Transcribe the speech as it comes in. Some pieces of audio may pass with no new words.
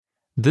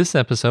This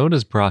episode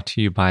is brought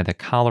to you by the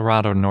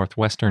Colorado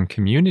Northwestern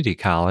Community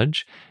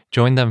College.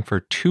 Join them for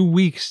 2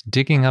 weeks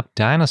digging up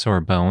dinosaur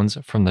bones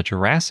from the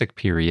Jurassic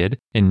period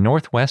in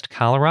Northwest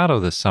Colorado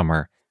this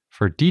summer.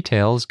 For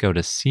details, go to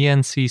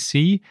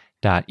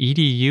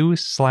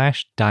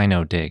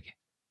cncc.edu/dinodig.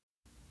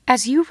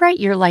 As you write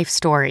your life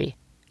story,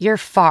 you're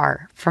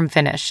far from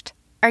finished.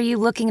 Are you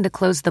looking to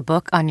close the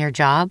book on your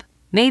job?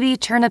 Maybe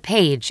turn a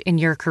page in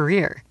your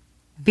career?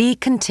 Be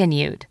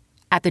continued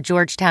at the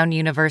Georgetown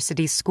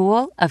University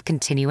School of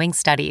Continuing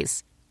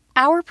Studies.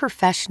 Our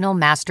professional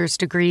master's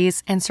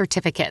degrees and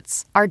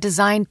certificates are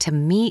designed to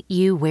meet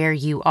you where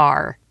you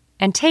are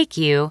and take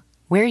you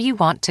where you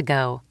want to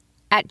go.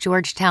 At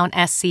Georgetown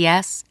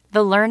SCS,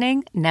 the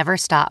learning never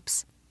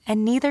stops,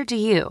 and neither do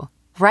you.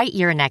 Write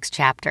your next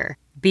chapter.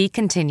 Be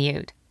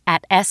continued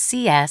at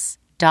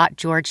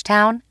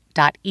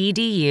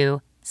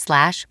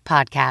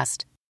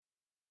scs.georgetown.edu/podcast.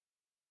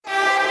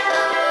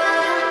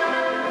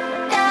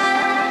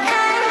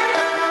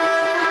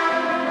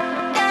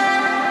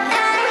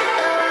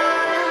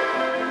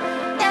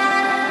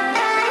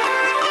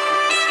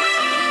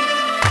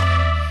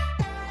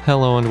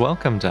 Hello and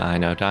welcome to I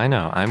Know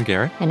Dino. I'm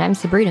Garrett. And I'm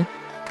Sabrina.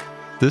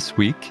 This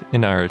week,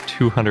 in our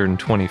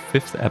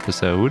 225th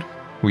episode,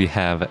 we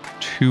have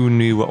 2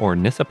 new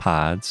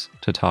ornithopods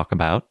to talk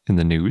about in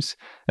the news,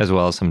 as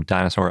well as some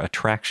dinosaur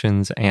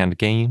attractions and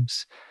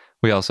games.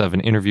 We also have an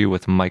interview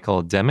with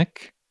Michael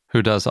Demick,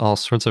 who does all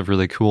sorts of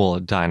really cool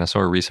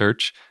dinosaur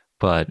research,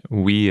 but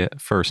we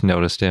first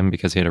noticed him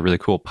because he had a really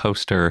cool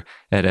poster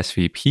at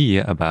SVP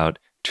about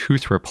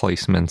tooth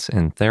replacements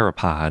in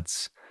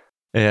theropods.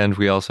 And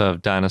we also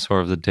have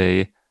Dinosaur of the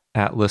Day,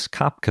 Atlas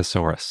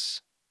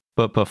Copcosaurus.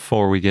 But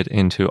before we get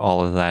into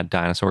all of that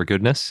dinosaur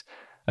goodness,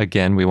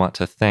 again, we want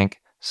to thank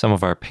some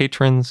of our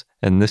patrons,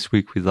 and this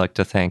week we'd like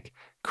to thank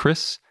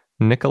Chris,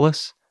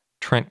 Nicholas,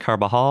 Trent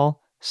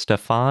Carbajal,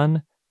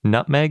 Stefan,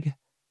 Nutmeg,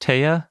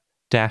 Taya,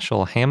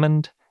 Dashel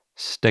Hammond,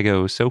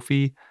 Stego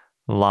Sophie,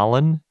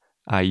 Lalin,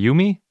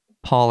 Ayumi,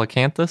 Paul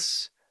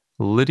Acanthus,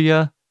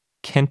 Lydia,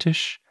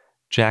 Kentish,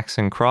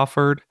 Jackson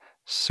Crawford,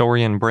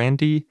 Sorian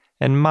Brandy,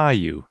 and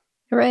Mayu.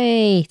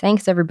 Hooray!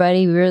 Thanks,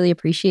 everybody. We really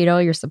appreciate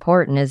all your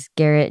support. And as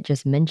Garrett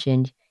just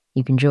mentioned,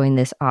 you can join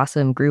this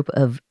awesome group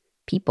of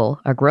people,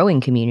 a growing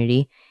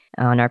community,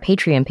 on our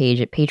Patreon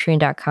page at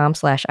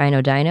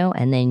patreon.com/iknowdino.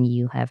 And then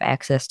you have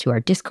access to our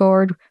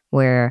Discord,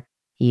 where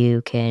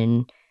you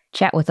can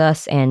chat with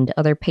us and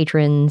other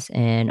patrons.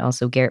 And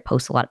also, Garrett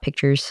posts a lot of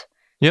pictures.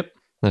 Yep.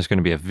 There's going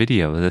to be a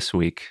video this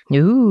week.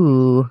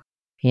 Ooh,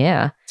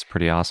 yeah. It's a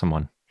pretty awesome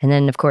one. And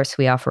then, of course,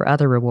 we offer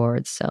other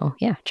rewards. So,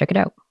 yeah, check it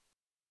out.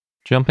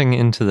 Jumping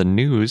into the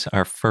news,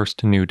 our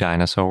first new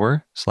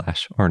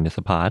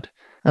dinosaur/ornithopod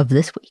of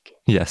this week.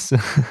 Yes.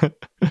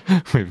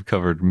 We've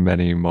covered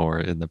many more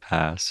in the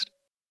past.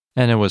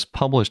 And it was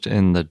published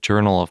in the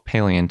Journal of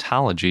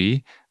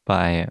Paleontology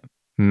by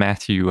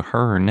Matthew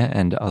Hearn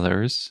and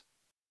others.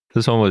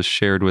 This one was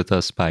shared with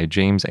us by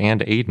James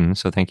and Aiden,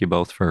 so thank you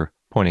both for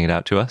pointing it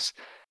out to us.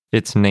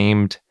 It's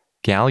named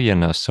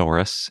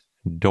Gallionosaurus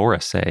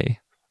dorisei.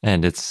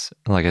 And it's,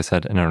 like I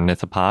said, an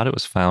ornithopod. It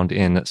was found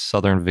in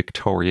southern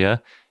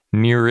Victoria,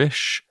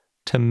 nearish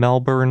to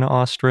Melbourne,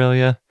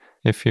 Australia.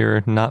 If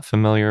you're not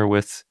familiar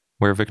with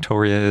where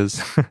Victoria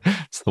is,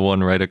 it's the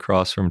one right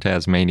across from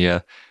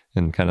Tasmania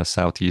in kind of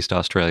southeast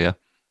Australia.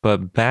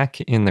 But back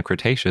in the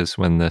Cretaceous,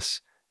 when this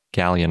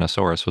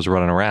Gallionosaurus was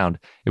running around,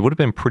 it would have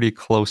been pretty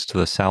close to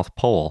the South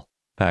Pole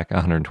back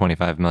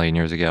 125 million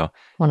years ago.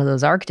 One of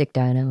those Arctic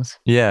dinos.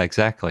 Yeah,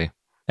 exactly.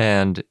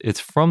 And it's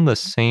from the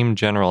same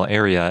general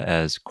area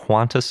as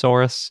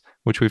Quantosaurus,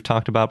 which we've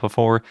talked about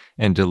before,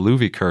 and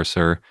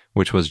Diluvicursor,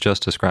 which was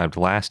just described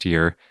last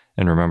year.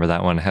 And remember,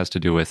 that one has to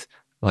do with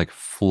like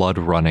flood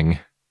running.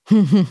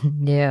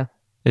 Yeah.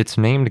 It's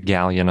named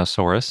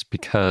Gallionosaurus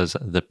because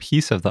the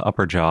piece of the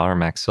upper jaw or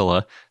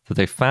maxilla that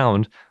they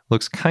found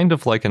looks kind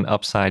of like an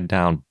upside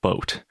down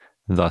boat,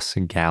 thus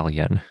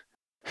galleon.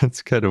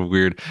 It's kind of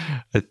weird.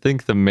 I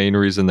think the main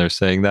reason they're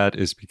saying that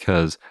is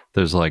because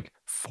there's like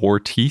 4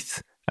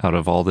 teeth out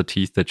of all the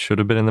teeth that should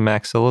have been in the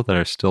maxilla that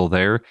are still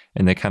there,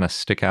 and they kind of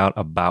stick out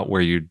about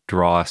where you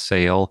draw a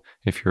sail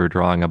if you're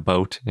drawing a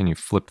boat and you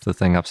flip the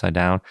thing upside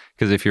down.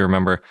 Because if you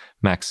remember,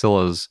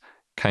 maxillas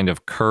kind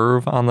of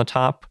curve on the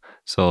top.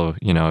 So,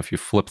 you know, if you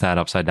flip that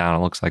upside down,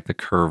 it looks like the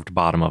curved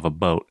bottom of a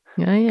boat,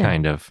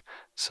 kind of.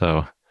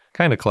 So,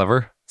 kind of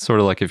clever.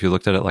 Sort of like if you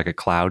looked at it like a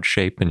cloud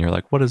shape and you're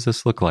like, what does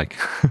this look like?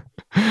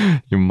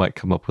 You might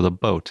come up with a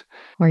boat.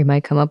 Or you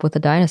might come up with a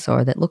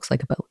dinosaur that looks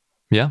like a boat.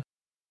 Yeah.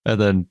 And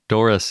then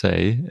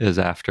dorisei is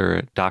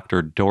after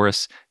Dr.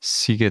 Doris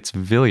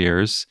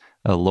Segetz-Villiers,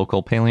 a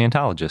local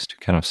paleontologist who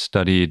kind of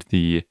studied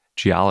the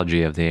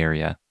geology of the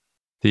area.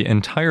 The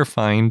entire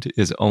find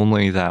is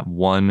only that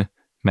one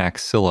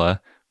maxilla,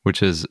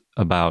 which is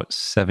about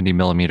 70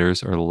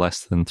 millimeters or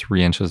less than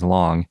 3 inches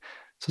long.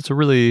 So it's a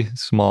really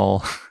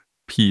small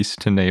piece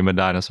to name a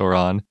dinosaur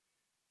on.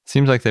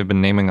 Seems like they've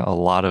been naming a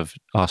lot of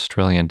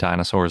Australian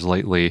dinosaurs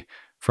lately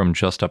from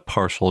just a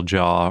partial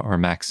jaw or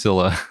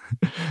maxilla.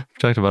 We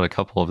talked about a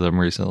couple of them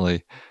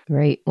recently.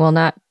 Right. Well,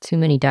 not too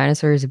many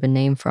dinosaurs have been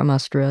named from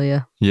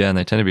Australia. Yeah, and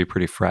they tend to be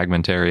pretty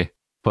fragmentary.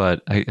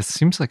 But it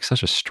seems like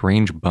such a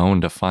strange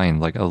bone to find,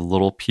 like a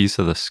little piece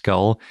of the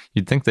skull.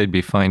 You'd think they'd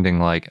be finding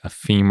like a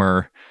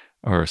femur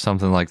or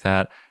something like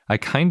that. I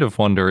kind of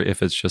wonder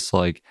if it's just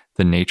like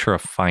the nature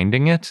of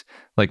finding it.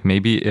 Like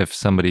maybe if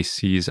somebody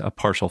sees a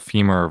partial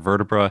femur or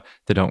vertebra,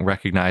 they don't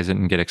recognize it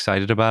and get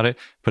excited about it.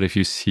 But if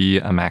you see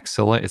a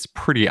maxilla, it's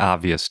pretty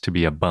obvious to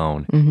be a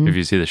bone. If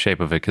you see the shape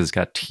of it, because it's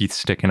got teeth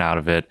sticking out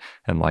of it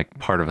and like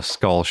part of a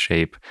skull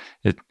shape,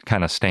 it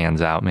kind of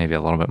stands out maybe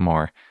a little bit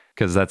more.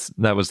 Because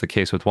that was the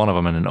case with one of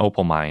them in an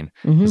opal mine.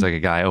 It's like a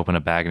guy opened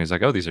a bag and he's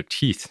like, oh, these are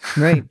teeth.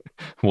 Right.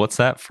 What's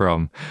that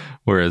from?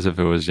 Whereas if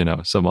it was,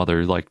 some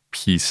other like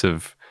piece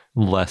of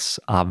less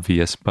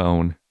obvious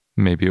bone,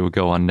 maybe it would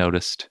go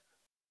unnoticed.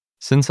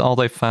 Since all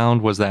they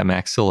found was that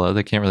maxilla,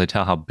 they can't really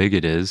tell how big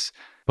it is.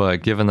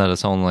 But given that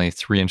it's only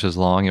 3 inches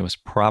long, it was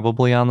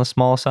probably on the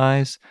small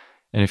size.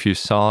 And if you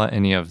saw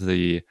any of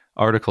the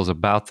articles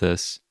about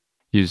this,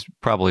 you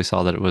probably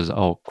saw that it was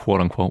a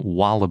quote-unquote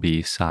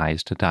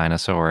wallaby-sized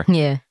dinosaur.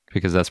 Yeah.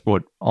 Because that's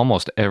what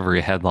almost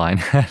every headline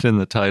had in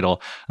the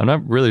title. I'm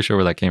not really sure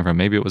where that came from.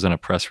 Maybe it was in a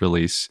press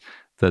release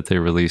that they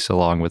released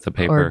along with the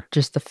paper. Or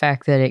just the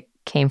fact that it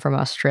came from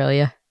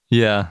Australia.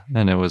 Yeah,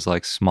 and it was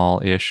like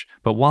small-ish.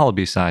 But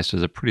wallaby-sized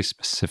is a pretty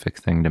specific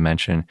thing to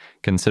mention,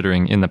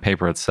 considering in the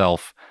paper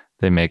itself,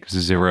 they make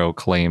 0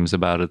 claims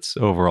about its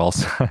overall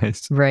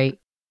size. Right.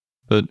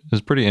 But it was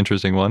a pretty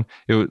interesting one.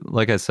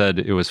 Like I said,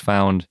 it was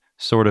found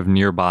sort of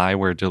nearby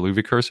where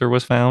Deluvicursor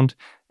was found.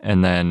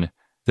 And then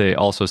they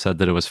also said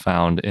that it was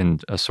found in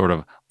a sort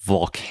of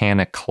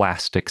volcanic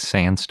clastic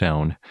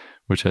sandstone,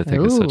 which I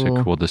think is such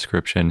a cool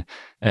description.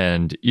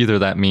 And either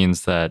that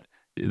means that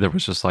there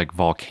was just like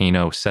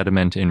volcano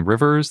sediment in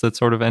rivers that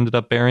sort of ended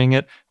up burying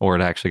it, or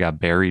it actually got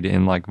buried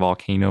in like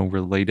volcano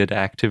related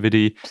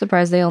activity. I'm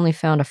surprised they only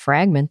found a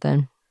fragment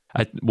then.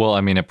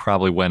 It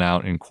probably went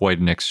out in quite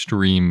an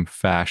extreme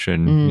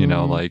fashion,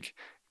 like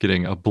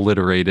getting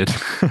obliterated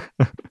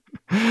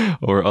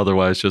or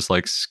otherwise just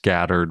like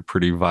scattered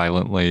pretty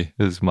violently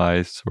is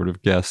my sort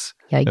of guess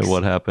at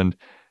what happened.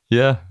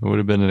 Yeah, it would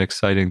have been an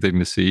exciting thing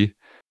to see.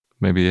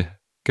 Maybe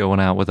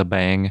going out with a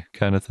bang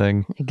kind of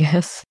thing. I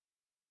guess.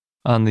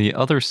 On the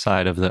other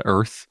side of the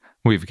earth,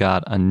 we've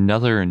got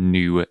another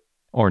new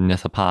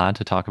ornithopod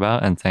to talk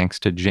about. And thanks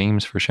to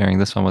James for sharing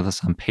this one with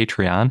us on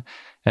Patreon.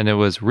 And it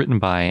was written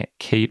by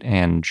Kate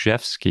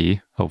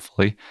Andrzejewski,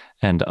 hopefully,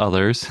 and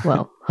others.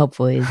 Well,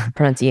 hopefully is the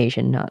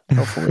pronunciation, not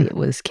hopefully it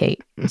was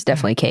Kate. It's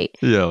definitely Kate.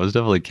 Yeah, it was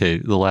definitely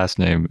Kate. The last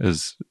name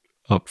is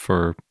up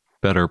for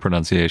better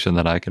pronunciation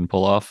than I can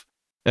pull off.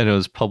 And it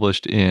was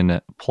published in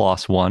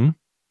PLOS One,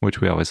 which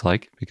we always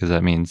like because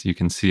that means you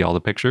can see all the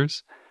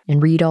pictures.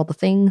 And read all the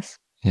things.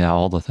 Yeah,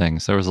 all the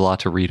things. There was a lot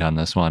to read on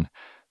this one.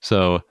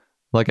 So,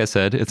 like I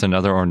said, it's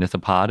another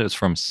ornithopod. It's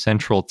from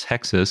Central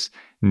Texas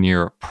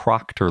near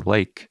Proctor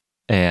Lake,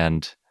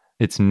 and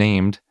it's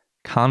named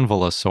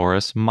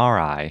Convolusaurus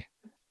mari.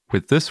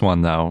 With this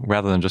one, though,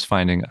 rather than just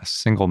finding a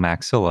single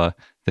maxilla,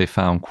 they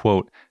found,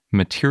 quote,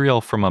 material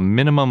from a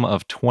minimum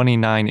of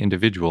 29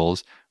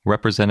 individuals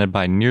represented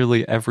by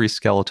nearly every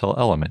skeletal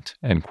element,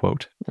 end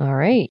quote. All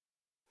right.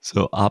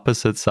 So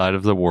opposite side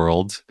of the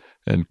world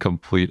and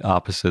complete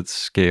opposite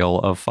scale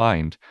of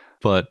find.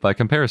 But by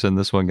comparison,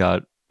 this one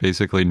got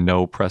basically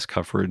no press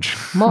coverage.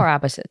 More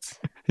opposites.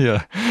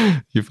 Yeah.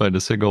 You find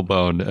a single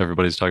bone,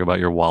 everybody's talking about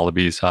your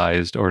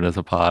wallaby-sized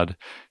ornithopod.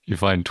 You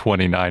find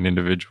 29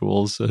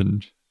 individuals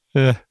and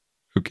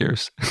who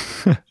cares?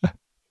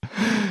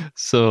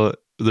 So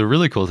the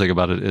really cool thing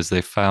about it is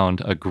they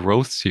found a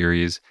growth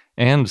series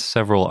and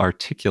several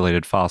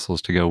articulated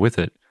fossils to go with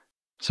it.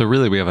 So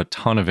really we have a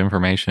ton of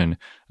information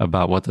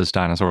about what this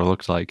dinosaur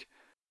looked like.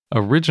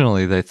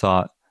 Originally, they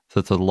thought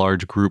that the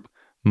large group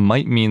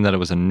might mean that it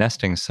was a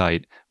nesting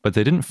site, but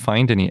they didn't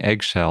find any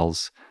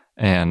eggshells,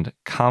 and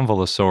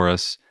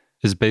Convolusaurus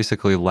is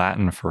basically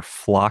Latin for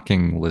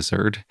flocking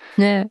lizard.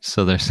 Yeah.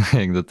 So they're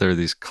saying that there are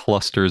these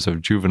clusters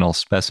of juvenile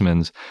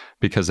specimens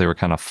because they were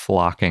kind of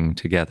flocking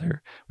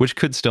together, which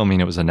could still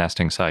mean it was a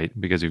nesting site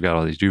because you've got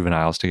all these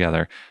juveniles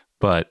together.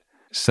 But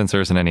since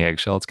there isn't any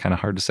eggshell, it's kind of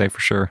hard to say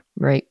for sure.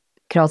 Right.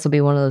 Could also be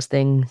one of those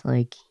things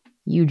like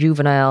you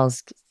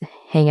juveniles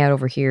hang out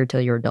over here till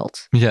you're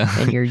adults. Yeah.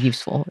 And you're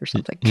useful or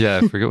something. Yeah,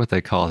 I forget what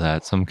they call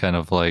that. Some kind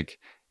of like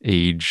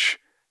age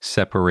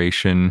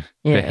separation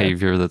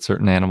behavior that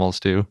certain animals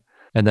do.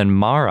 And then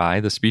Mari,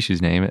 the species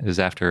name, is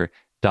after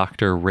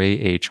Dr. Ray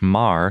H.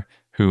 Marr,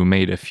 who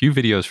made a few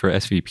videos for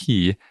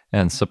SVP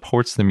and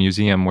supports the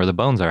museum where the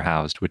bones are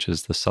housed, which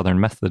is the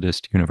Southern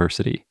Methodist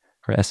University,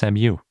 or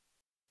SMU.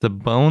 The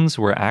bones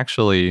were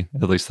actually,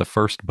 at least the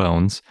first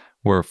bones,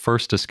 were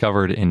first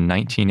discovered in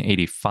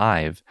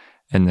 1985,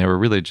 and they were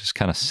really just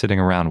kind of sitting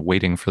around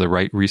waiting for the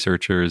right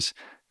researchers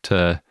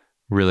to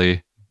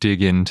really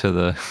dig into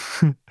the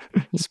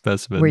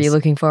specimens. Were you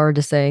looking forward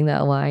to saying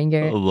that line,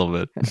 Garrett? A little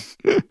bit.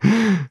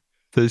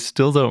 They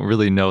still don't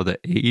really know the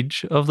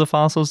age of the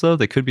fossils, though.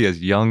 They could be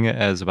as young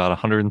as about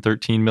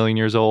 113 million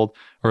years old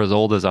or as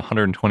old as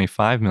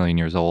 125 million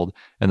years old.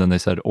 And then they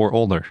said, or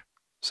older.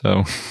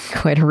 So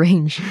quite a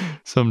range.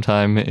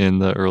 Sometime in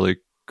the early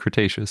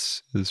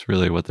Cretaceous is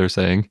really what they're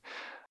saying.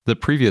 The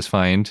previous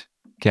find,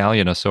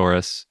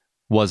 Gallionosaurus,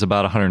 was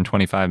about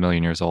 125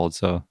 million years old,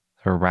 so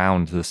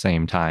around the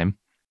same time.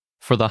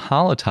 For the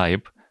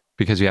holotype,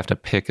 because you have to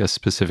pick a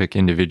specific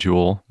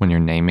individual when you're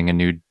naming a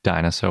new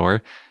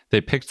dinosaur, they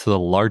picked the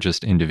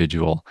largest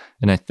individual.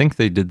 And I think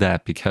they did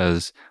that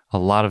because a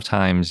lot of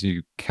times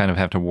you kind of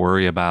have to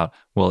worry about,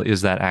 well,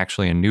 is that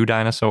actually a new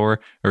dinosaur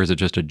or is it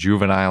just a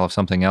juvenile of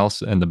something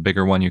else? And the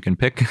bigger one you can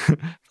pick,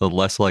 the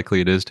less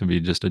likely it is to be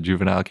just a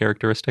juvenile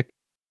characteristic.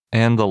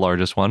 And the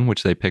largest one,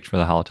 which they picked for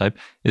the holotype,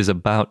 is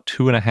about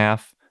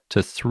 2.5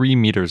 to 3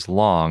 meters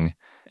long.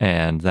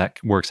 And that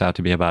works out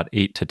to be about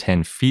 8 to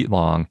 10 feet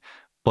long,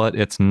 but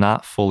it's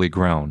not fully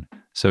grown.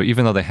 So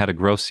even though they had a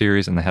growth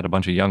series and they had a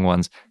bunch of young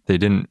ones, they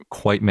didn't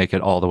quite make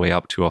it all the way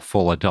up to a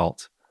full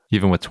adult,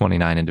 even with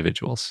 29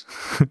 individuals.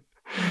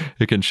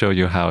 It can show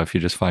you how if you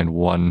just find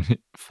one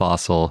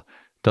fossil,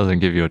 it doesn't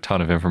give you a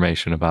ton of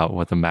information about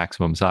what the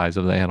maximum size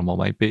of the animal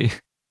might be.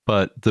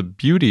 But the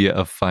beauty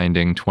of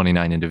finding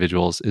 29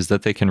 individuals is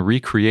that they can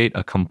recreate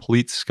a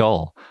complete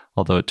skull.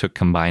 Although it took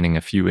combining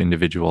a few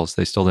individuals,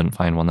 they still didn't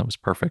find one that was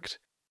perfect.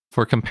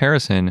 For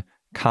comparison,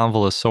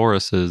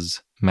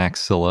 Convolusaurus's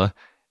maxilla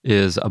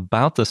is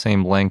about the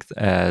same length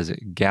as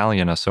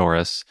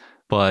Gallionosaurus,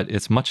 but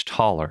it's much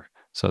taller.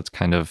 So it's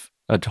kind of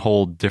a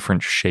whole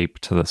different shape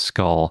to the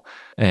skull.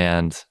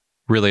 And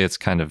really, it's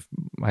kind of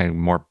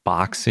more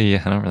boxy.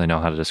 I don't really know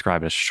how to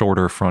describe it. It's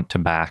shorter front to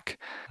back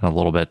and a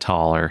little bit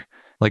taller.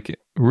 Like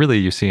really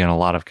you see in a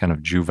lot of kind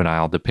of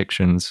juvenile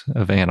depictions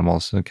of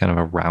animals, kind of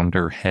a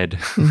rounder head.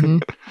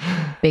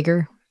 Mm-hmm.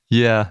 Bigger.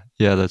 Yeah,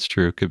 that's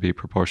true. It could be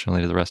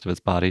proportionally to the rest of its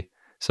body.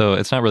 So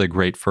it's not really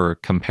great for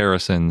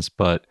comparisons,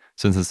 but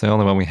since it's the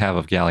only one we have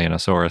of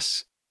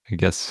Gallionosaurus, I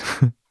guess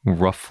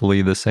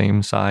roughly the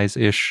same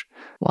size-ish.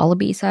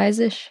 Wallaby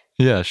size-ish?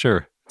 Yeah,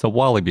 sure. It's a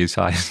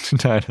wallaby-sized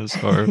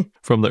dinosaur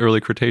from the early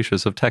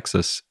Cretaceous of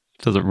Texas.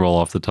 It doesn't roll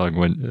off the tongue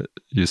when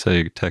you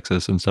say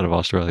Texas instead of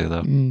Australia,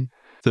 though. Mm.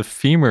 The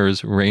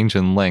femurs range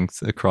in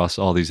length across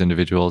all these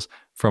individuals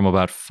from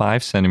about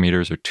 5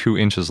 centimeters or 2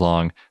 inches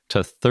long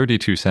to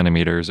 32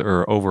 centimeters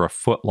or over a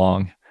foot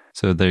long.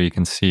 So there you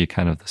can see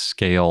kind of the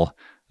scale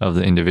of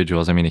the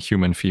individuals. I mean, a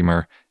human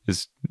femur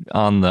is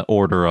on the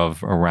order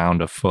of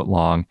around a foot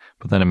long.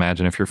 But then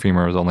imagine if your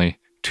femur was only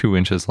 2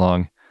 inches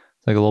long.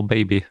 It's like a little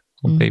baby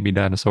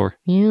dinosaur.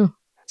 Yeah,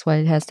 that's why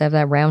it has to have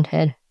that round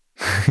head.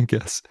 I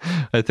guess.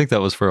 I think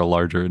that was for a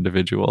larger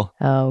individual.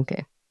 Oh,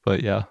 okay.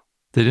 But yeah.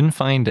 They didn't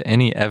find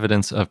any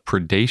evidence of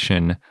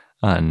predation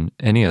on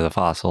any of the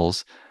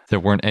fossils. There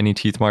weren't any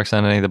teeth marks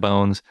on any of the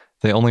bones.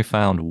 They only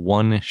found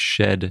one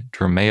shed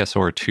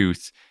dromaeosaur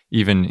tooth,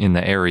 even in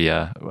the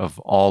area of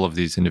all of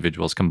these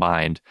individuals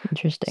combined.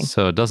 Interesting.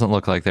 So it doesn't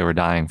look like they were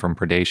dying from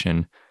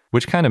predation,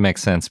 which kind of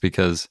makes sense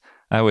because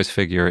I always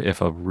figure if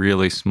a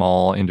really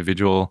small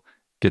individual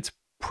gets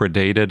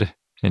predated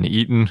and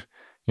eaten,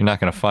 you're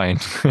not going to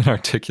find an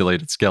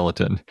articulated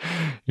skeleton.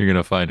 You're going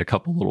to find a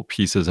couple little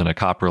pieces in a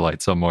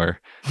coprolite somewhere.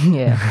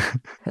 Yeah,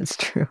 that's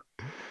true.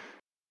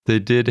 They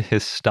did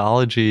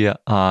histology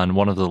on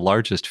one of the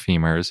largest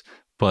femurs,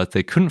 but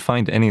they couldn't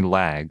find any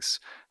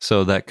lags.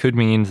 So that could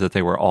mean that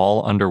they were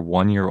all under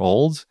 1 year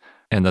old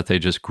and that they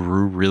just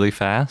grew really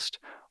fast.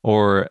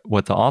 Or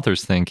what the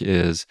authors think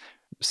is,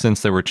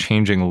 since they were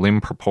changing limb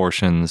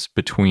proportions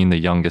between the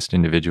youngest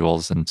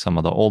individuals and some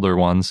of the older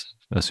ones,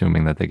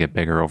 assuming that they get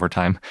bigger over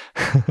time,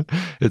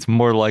 it's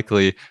more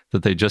likely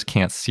that they just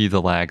can't see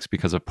the lags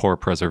because of poor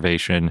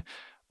preservation.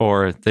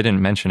 Or they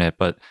didn't mention it,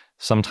 but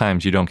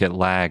sometimes you don't get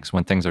lags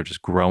when things are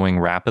just growing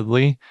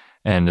rapidly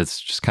and it's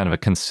just kind of a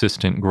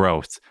consistent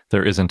growth.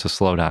 There isn't a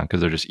slowdown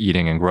because they're just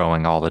eating and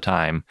growing all the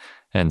time.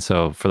 And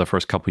so for the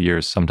first couple of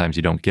years, sometimes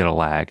you don't get a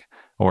lag,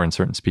 or in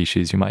certain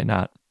species you might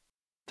not.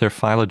 Their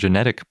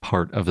phylogenetic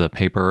part of the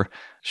paper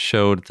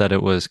showed that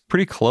it was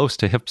pretty close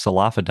to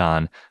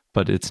Hypsilophodon,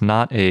 but it's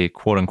not a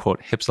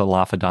quote-unquote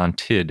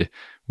Hypsilophodontid,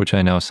 which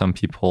I know some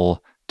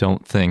people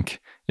don't think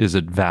is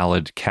a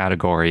valid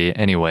category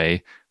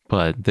anyway,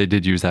 but they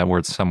did use that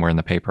word somewhere in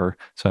the paper.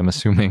 So I'm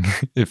assuming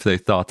if they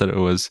thought that it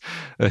was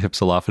a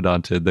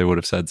Hypsilophodontid, they would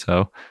have said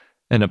so.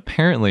 And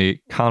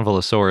apparently,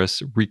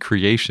 Convolusaurus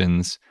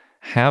recreations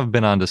have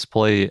been on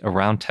display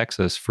around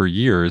Texas for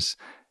years,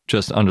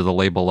 just under the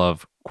label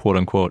of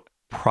quote-unquote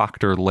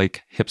Proctor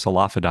Lake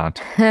Hypsilophodont.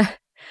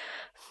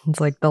 It's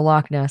like the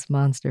Loch Ness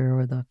Monster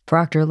or the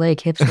Proctor Lake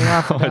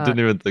Hypsilophodont. I didn't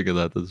even think of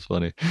that. That's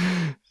funny.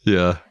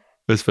 Yeah.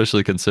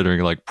 Especially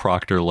considering like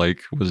Proctor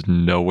Lake was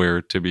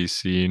nowhere to be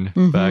seen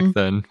back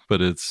then,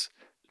 but it's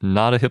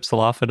not a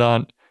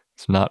Hypsilophodont.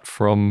 It's not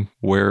from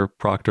where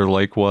Proctor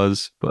Lake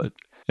was, but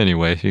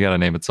anyway, you got to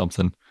name it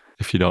something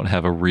if you don't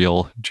have a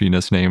real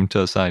genus name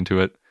to assign to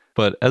it.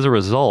 But as a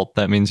result,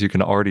 that means you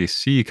can already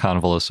see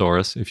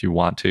Convolusaurus if you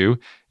want to.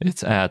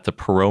 It's at the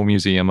Perot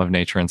Museum of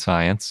Nature and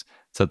Science.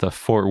 It's at the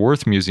Fort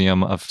Worth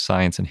Museum of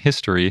Science and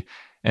History,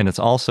 and it's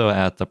also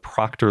at the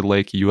Proctor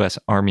Lake U.S.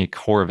 Army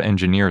Corps of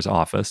Engineers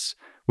office,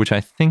 which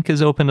I think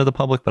is open to the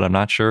public, but I'm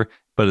not sure.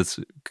 But it's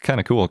kind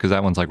of cool because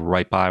that one's like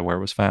right by where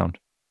it was found.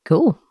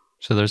 Cool.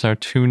 So there's our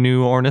 2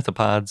 new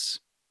ornithopods.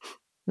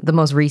 The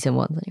most recent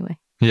ones, anyway.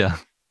 Yeah.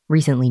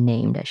 Recently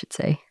named, I should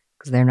say,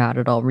 because they're not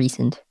at all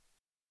recent.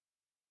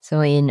 So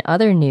in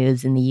other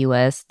news in the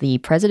U.S., the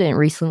president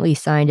recently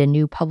signed a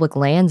new public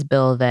lands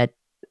bill that,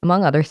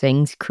 among other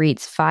things,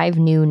 creates 5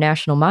 new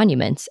national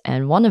monuments,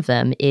 and one of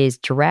them is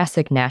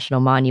Jurassic National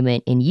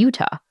Monument in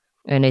Utah.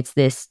 And it's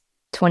this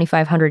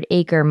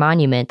 2,500-acre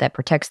monument that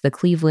protects the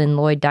Cleveland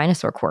Lloyd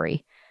Dinosaur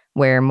Quarry,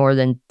 where more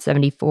than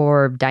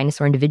 74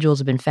 dinosaur individuals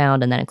have been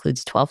found, and that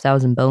includes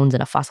 12,000 bones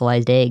and a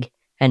fossilized egg.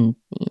 And,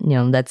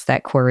 that's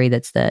that quarry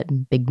that's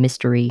that big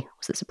mystery.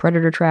 Was this a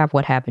predator trap?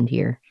 What happened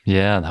here?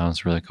 Yeah, that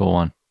was a really cool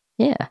one.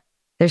 Yeah.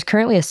 There's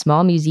currently a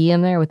small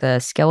museum there with a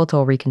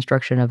skeletal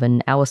reconstruction of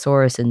an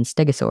Allosaurus and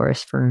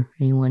Stegosaurus for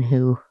anyone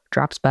who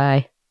drops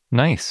by.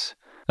 Nice.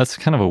 That's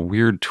kind of a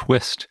weird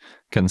twist,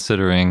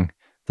 considering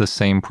the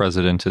same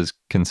president is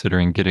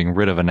considering getting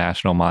rid of a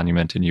national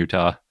monument in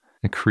Utah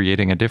and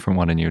creating a different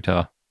one in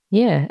Utah.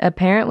 Yeah,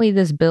 apparently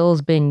this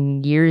bill's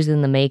been years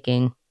in the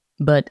making,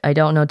 but I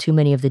don't know too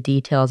many of the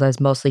details. I was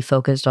mostly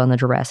focused on the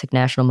Jurassic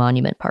National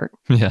Monument part.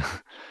 Yeah.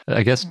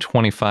 I guess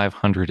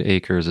 2,500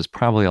 acres is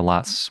probably a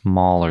lot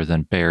smaller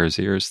than Bears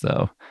Ears,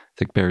 though. I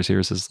think Bears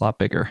Ears is a lot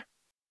bigger.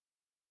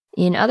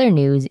 In other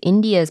news,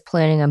 India is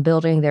planning on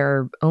building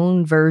their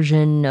own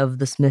version of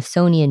the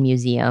Smithsonian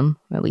Museum.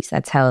 At least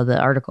that's how the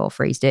article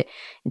phrased it.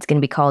 It's going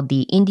to be called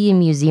the Indian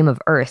Museum of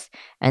Earth,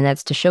 and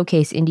that's to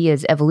showcase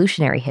India's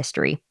evolutionary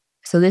history.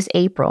 So this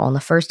April, on the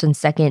 1st and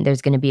 2nd,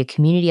 there's going to be a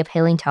community of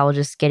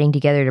paleontologists getting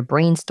together to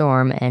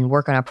brainstorm and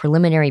work on a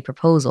preliminary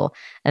proposal,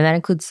 and that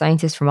includes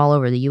scientists from all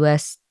over the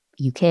US,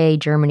 UK,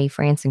 Germany,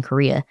 France, and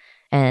Korea.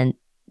 And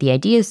the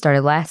idea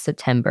started last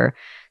September.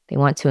 They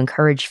want to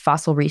encourage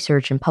fossil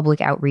research and public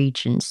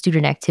outreach and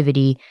student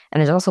activity. And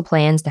there's also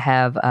plans to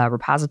have a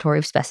repository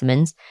of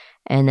specimens.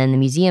 And then the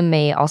museum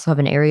may also have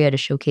an area to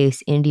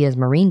showcase India's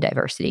marine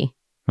diversity.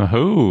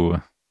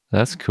 Oh,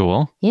 that's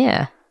cool.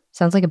 Yeah.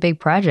 Sounds like a big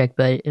project,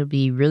 but it'll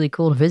be really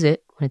cool to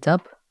visit when it's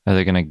up. Are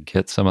they going to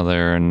get some of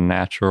their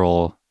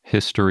natural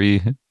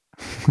history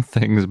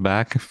things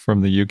back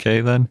from the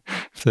UK then,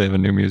 if they have a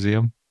new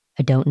museum?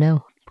 I don't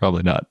know.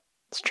 Probably not.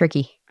 It's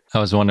tricky. I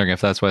was wondering if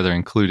that's why they're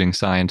including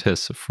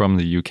scientists from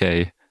the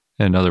UK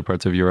and other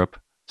parts of Europe,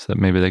 so that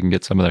maybe they can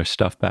get some of their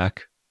stuff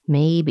back.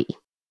 Maybe.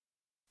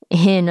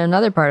 In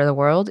another part of the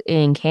world,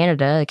 in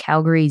Canada,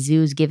 Calgary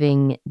Zoo's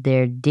giving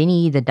their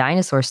Dinny the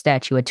dinosaur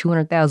statue a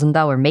 $200,000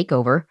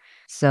 makeover.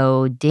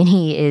 So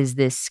Dinny is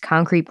this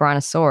concrete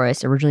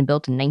brontosaurus originally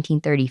built in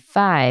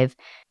 1935,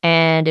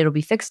 and it'll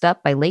be fixed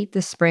up by late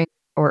this spring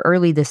or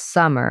early this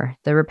summer.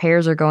 The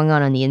repairs are going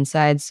on the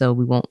inside,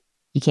 so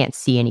you can't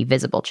see any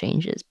visible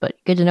changes, but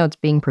good to know it's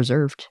being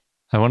preserved.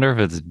 I wonder if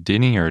it's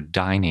Dinny or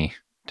Diney.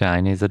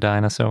 Diney the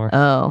dinosaur?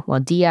 Oh, well,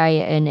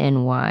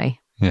 Dinny.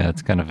 Yeah,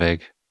 it's kind of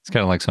vague. It's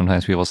kind of like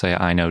sometimes people say,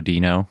 I know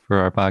Dino for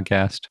our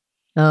podcast.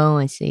 Oh,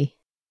 I see.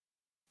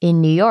 In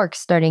New York,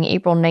 starting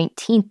April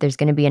 19th, there's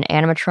going to be an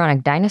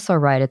animatronic dinosaur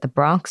ride at the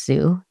Bronx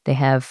Zoo. They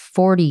have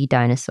 40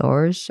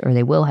 dinosaurs, or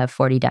they will have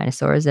 40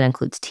 dinosaurs. That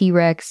includes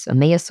T-Rex,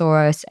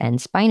 Amayosaurus, and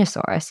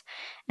Spinosaurus.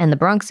 And the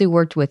Bronx Zoo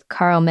worked with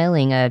Carl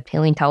Melling, a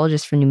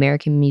paleontologist from the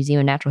American Museum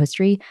of Natural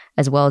History,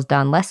 as well as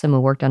Don Lessem, who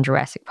worked on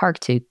Jurassic Park,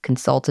 to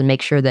consult and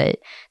make sure that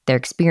their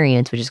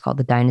experience, which is called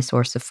the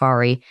Dinosaur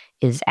Safari,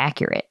 is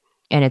accurate.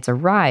 And it's a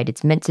ride.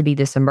 It's meant to be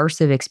this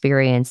immersive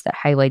experience that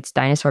highlights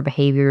dinosaur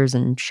behaviors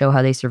and show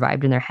how they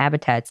survived in their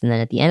habitats. And then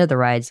at the end of the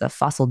ride is a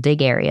fossil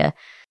dig area.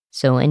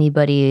 So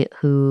anybody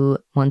who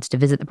wants to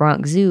visit the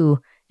Bronx Zoo,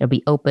 it'll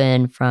be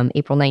open from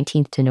April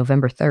 19th to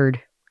November 3rd.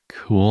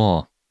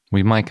 Cool.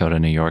 We might go to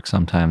New York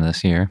sometime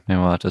this year. Maybe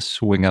we'll have to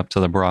swing up to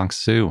the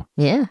Bronx Zoo.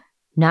 Yeah.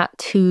 Not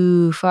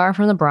too far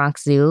from the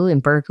Bronx Zoo in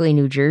Berkeley,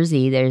 New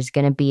Jersey, there's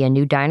going to be a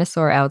new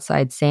dinosaur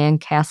outside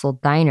Sandcastle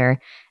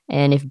Diner.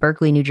 And if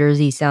Berkeley, New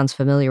Jersey sounds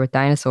familiar with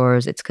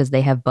dinosaurs, it's because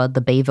they have Bud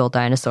the Bayville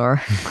dinosaur.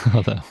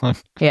 Oh, that one.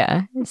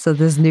 Yeah. So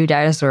this new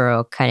dinosaur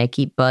will kind of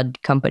keep Bud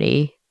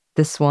company.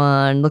 This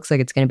one looks like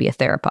it's going to be a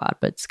theropod,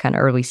 but it's kind of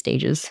early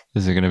stages.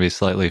 Is it going to be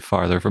slightly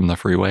farther from the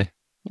freeway?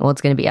 Well,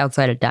 it's going to be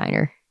outside a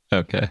diner.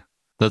 Okay.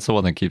 That's the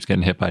one that keeps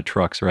getting hit by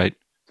trucks, right?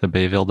 The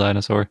Bayville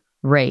dinosaur?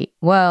 Right.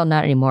 Well,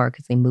 not anymore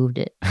because they moved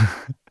it.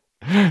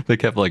 They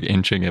kept like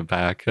inching it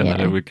back and then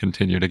it would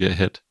continue to get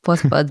hit.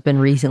 Plus, Bud's been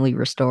recently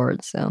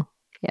restored, so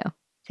yeah,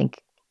 I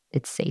think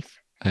it's safe.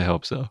 I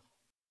hope so.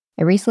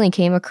 I recently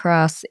came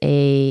across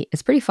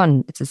it's pretty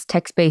fun. It's this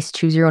text-based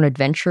choose your own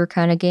adventure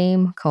kind of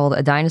game called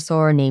A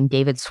Dinosaur Named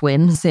David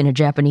Swims in a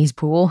Japanese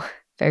Pool.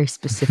 Very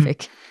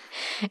specific.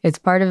 It's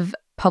part of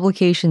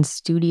Publication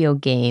Studio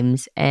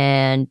Games,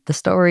 and the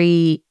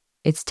story,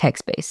 it's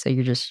text-based, so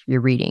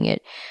you're reading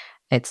it.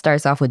 It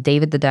starts off with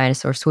David the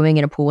dinosaur swimming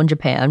in a pool in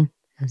Japan.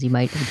 as you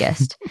might have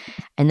guessed.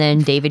 And then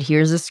David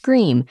hears a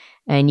scream,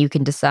 and you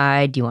can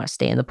decide, do you want to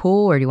stay in the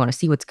pool or do you want to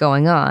see what's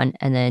going on?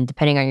 And then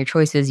depending on your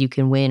choices, you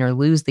can win or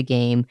lose the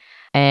game.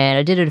 And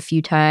I did it a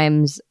few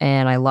times,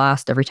 and I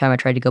lost every time I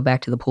tried to go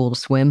back to the pool to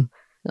swim.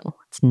 So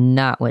it's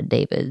not what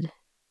David,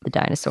 the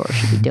dinosaur,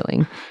 should be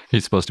doing.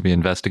 He's supposed to be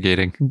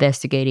investigating.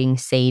 Investigating,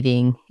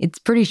 saving. It's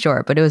pretty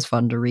short, but it was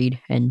fun to read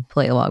and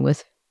play along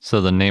with. So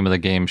the name of the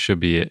game should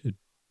be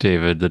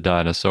David the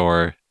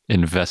Dinosaur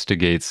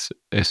Investigates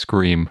a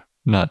Scream,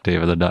 not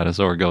David the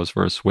Dinosaur Goes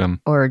for a Swim.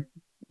 Or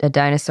a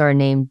dinosaur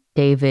named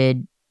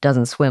David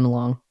Doesn't Swim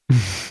Long.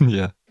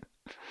 Yeah.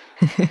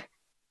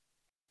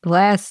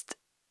 Last,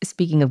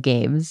 speaking of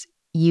games,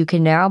 you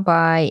can now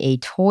buy a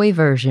toy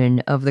version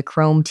of the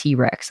Chrome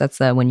T-Rex.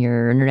 That's when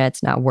your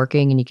internet's not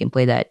working and you can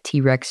play that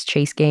T-Rex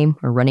chase game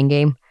or running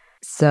game.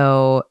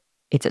 So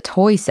it's a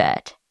toy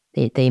set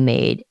that they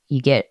made.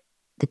 You get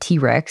the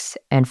T-Rex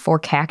and 4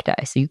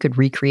 cacti, so you could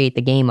recreate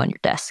the game on your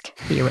desk,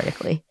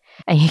 theoretically.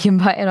 And you can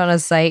buy it on a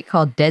site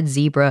called Dead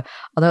Zebra,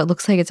 although it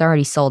looks like it's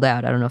already sold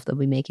out. I don't know if they'll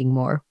be making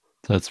more.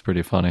 That's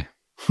pretty funny.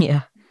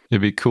 Yeah.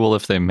 It'd be cool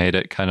if they made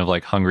it kind of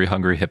like Hungry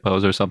Hungry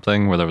Hippos or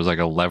something, where there was like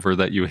a lever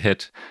that you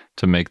hit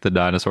to make the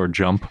dinosaur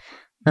jump.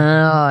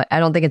 I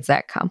don't think it's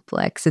that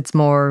complex. It's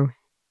more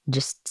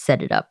just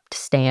set it up to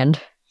stand.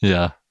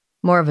 Yeah.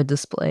 More of a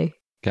display.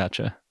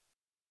 Gotcha.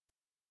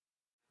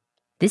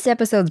 This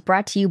episode's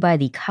brought to you by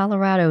the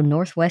Colorado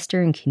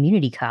Northwestern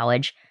Community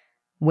College,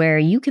 where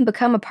you can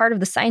become a part of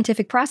the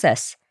scientific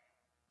process.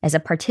 As a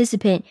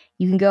participant,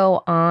 you can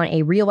go on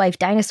a real-life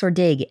dinosaur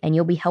dig, and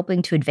you'll be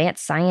helping to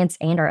advance science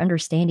and our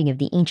understanding of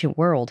the ancient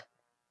world.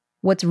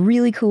 What's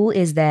really cool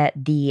is that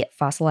the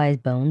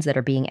fossilized bones that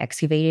are being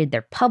excavated,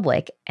 they're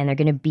public, and they're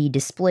going to be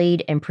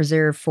displayed and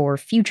preserved for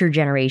future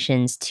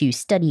generations to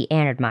study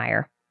and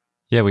admire.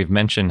 Yeah, we've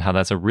mentioned how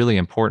that's a really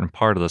important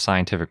part of the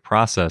scientific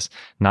process,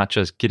 not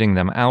just getting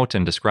them out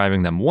and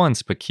describing them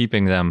once, but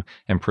keeping them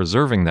and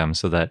preserving them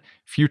so that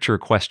future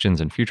questions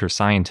and future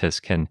scientists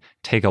can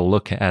take a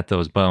look at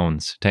those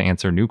bones to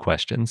answer new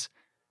questions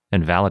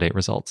and validate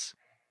results.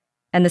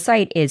 And the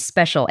site is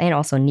special and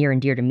also near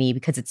and dear to me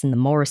because it's in the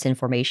Morrison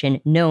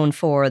Formation, known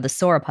for the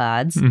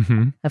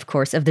sauropods, of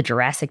course, of the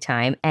Jurassic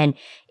time. And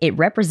it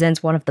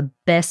represents one of the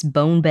best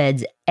bone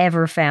beds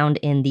ever found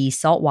in the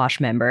Saltwash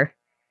member.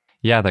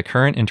 Yeah, the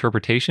current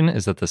interpretation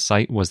is that the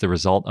site was the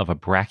result of a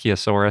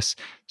Brachiosaurus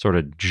sort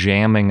of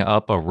jamming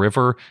up a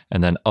river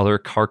and then other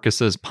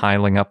carcasses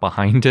piling up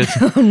behind it.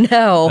 Oh,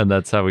 no. And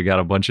that's how we got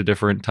a bunch of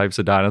different types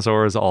of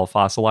dinosaurs all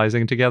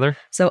fossilizing together.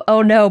 So,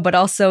 oh no, but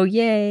also,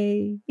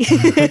 yay.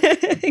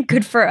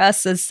 Good for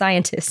us as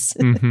scientists.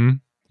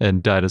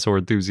 And dinosaur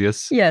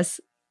enthusiasts. Yes.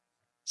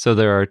 So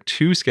there are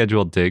 2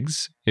 scheduled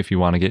digs if you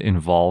want to get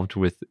involved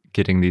with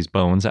getting these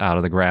bones out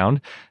of the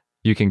ground.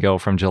 You can go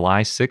from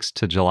July 6th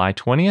to July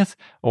 20th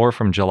or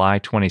from July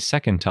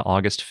 22nd to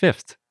August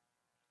 5th.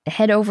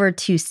 Head over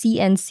to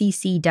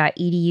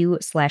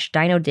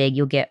cncc.edu/dinodig.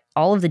 You'll get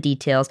all of the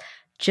details.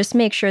 Just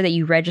make sure that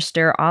you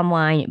register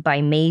online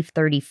by May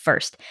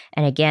 31st.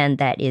 And again,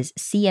 that is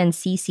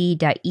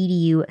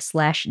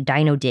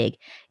cncc.edu/dinodig,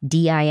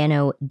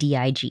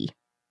 DINODIG.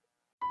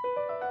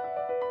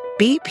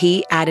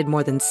 BP added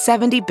more than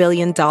 $70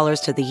 billion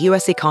to the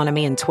U.S.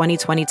 economy in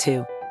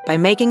 2022 by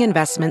making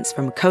investments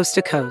from coast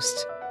to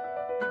coast.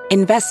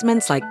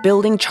 Investments like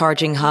building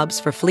charging hubs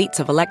for fleets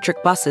of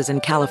electric buses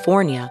in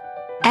California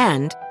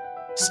and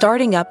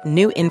starting up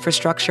new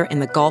infrastructure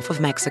in the Gulf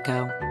of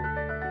Mexico.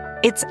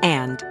 It's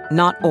and,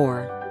 not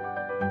or.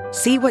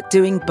 See what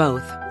doing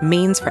both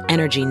means for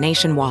energy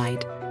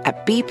nationwide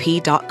at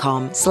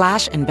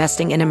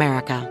bp.com/investing in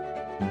America.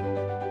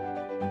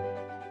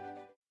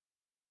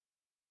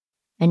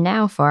 And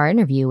now for our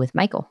interview with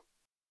Michael.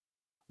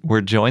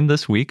 We're joined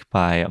this week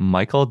by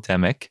Michael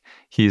Demick.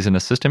 He's an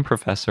assistant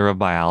professor of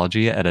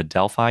biology at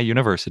Adelphi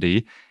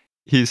University.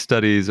 He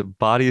studies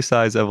body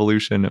size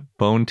evolution,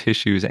 bone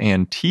tissues,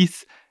 and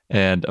teeth.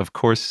 And of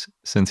course,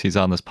 since he's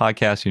on this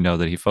podcast, you know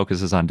that he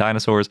focuses on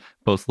dinosaurs,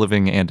 both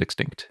living and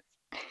extinct.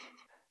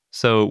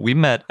 So we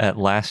met at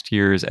last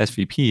year's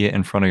SVP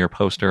in front of your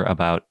poster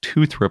about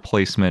tooth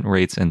replacement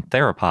rates in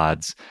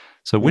theropods.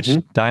 So which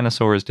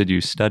dinosaurs did you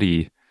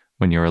study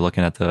when you were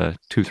looking at the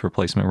tooth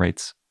replacement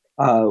rates?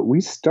 We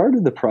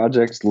started the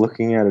project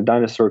looking at a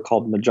dinosaur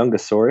called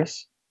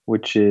Majungasaurus,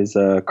 which is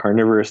a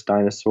carnivorous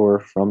dinosaur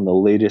from the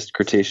latest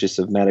Cretaceous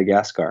of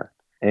Madagascar.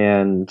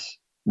 And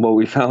what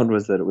we found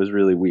was that it was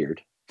really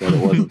weird, that it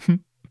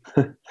wasn't.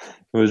 It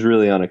was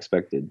really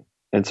unexpected.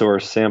 And so our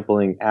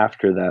sampling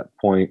after that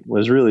point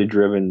was really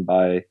driven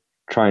by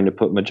trying to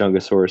put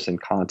Majungasaurus in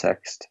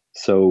context.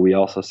 So we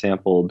also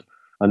sampled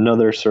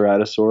another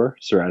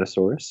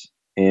Ceratosaurus,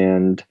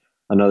 and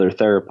another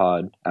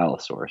theropod,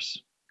 Allosaurus.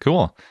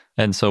 Cool.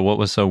 And so what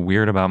was so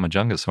weird about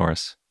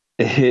Majungasaurus?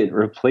 It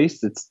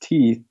replaced its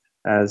teeth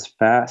as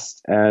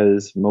fast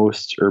as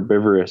most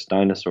herbivorous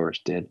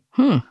dinosaurs did.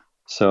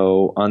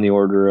 So on the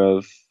order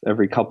of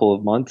every couple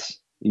of months,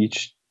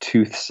 each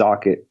tooth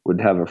socket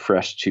would have a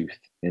fresh tooth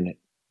in it.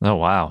 Oh,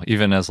 wow.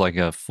 Even as like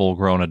a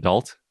full-grown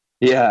adult?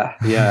 Yeah,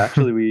 yeah.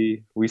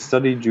 Actually, we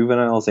studied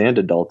juveniles and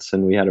adults,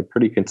 and we had a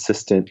pretty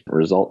consistent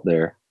result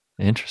there.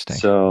 Interesting.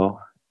 So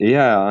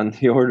yeah, on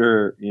the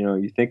order,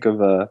 you think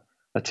of a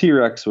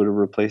T-Rex would have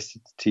replaced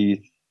its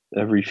teeth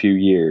every few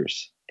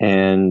years,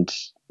 and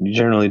you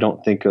generally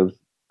don't think of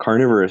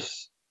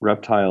carnivorous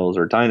reptiles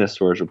or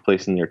dinosaurs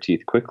replacing their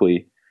teeth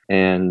quickly.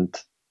 And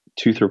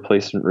tooth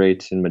replacement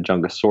rates in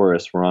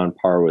Majungasaurus were on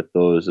par with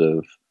those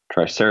of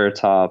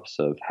Triceratops,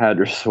 of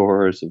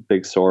hadrosaurs, of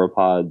big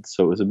sauropods.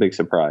 So it was a big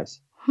surprise.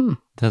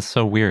 That's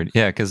so weird.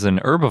 Yeah, because in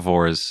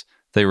herbivores,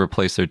 they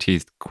replace their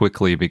teeth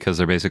quickly because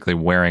they're basically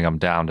wearing them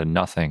down to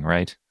nothing,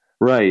 right?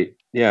 Right.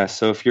 Yeah.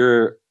 So if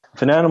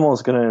an animal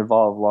is going to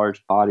evolve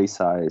large body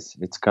size,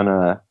 it's going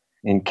to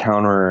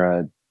encounter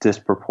a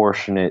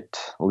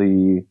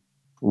disproportionately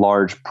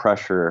large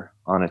pressure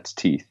on its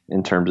teeth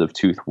in terms of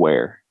tooth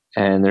wear.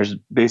 And there's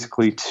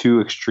basically two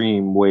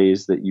extreme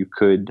ways that you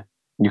could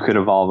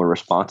evolve a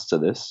response to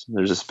this.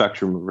 There's a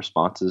spectrum of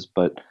responses,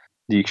 but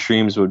the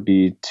extremes would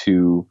be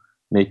to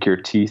make your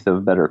teeth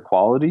of better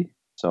quality.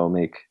 So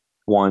make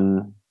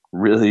one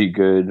really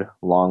good,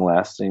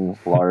 long-lasting,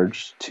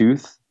 large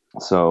tooth.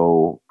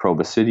 So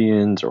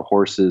proboscideans or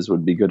horses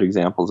would be good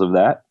examples of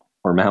that,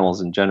 or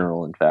mammals in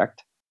general, in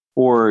fact.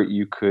 Or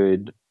you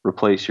could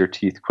replace your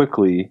teeth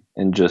quickly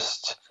and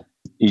just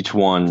each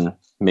one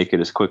make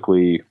it as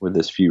quickly with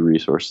as few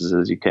resources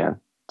as you can.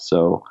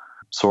 So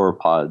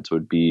sauropods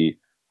would be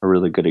a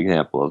really good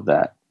example of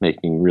that,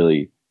 making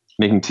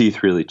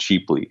teeth really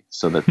cheaply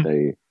so that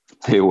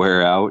they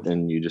wear out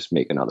and you just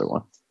make another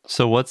one.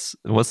 So what's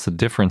the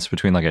difference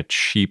between like a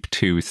cheap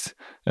tooth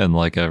and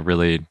like a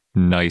really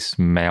nice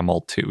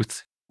mammal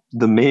tooth?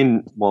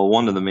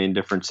 One of the main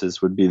differences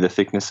would be the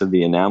thickness of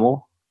the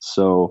enamel.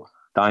 So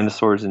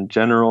dinosaurs in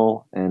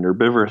general and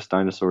herbivorous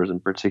dinosaurs in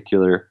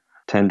particular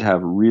tend to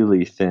have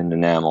really thin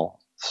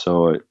enamel.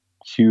 So a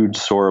huge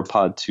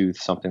sauropod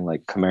tooth, something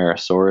like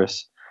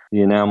Camarasaurus,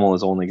 the enamel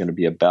is only going to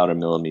be about 1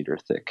 millimeter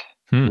thick,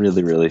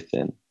 really, really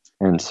thin.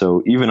 And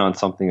so even on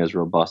something as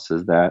robust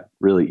as that,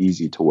 really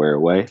easy to wear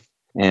away.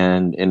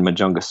 And in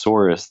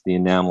Majungasaurus, the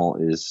enamel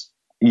is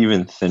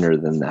even thinner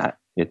than that.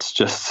 It's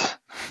just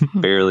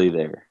barely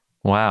there.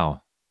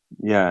 Wow.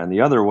 Yeah, and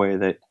the other way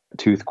that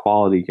tooth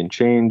quality can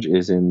change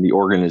is in the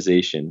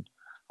organization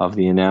of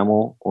the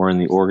enamel or in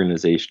the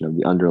organization of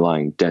the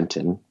underlying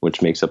dentin,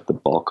 which makes up the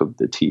bulk of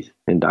the teeth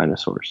in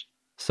dinosaurs.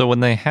 So when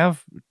they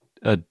have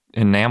an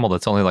enamel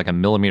that's only like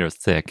 1 millimeter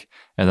thick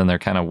and then they're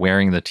kind of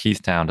wearing the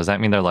teeth down, does that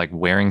mean they're like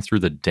wearing through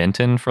the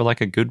dentin for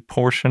like a good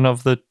portion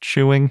of the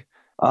chewing?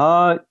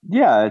 Yeah,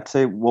 I'd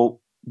say,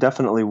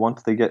 definitely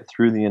once they get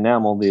through the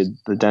enamel, the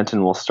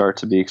dentin will start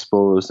to be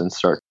exposed and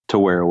start to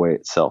wear away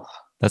itself.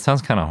 That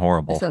sounds kind of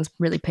horrible. That sounds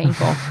really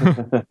painful.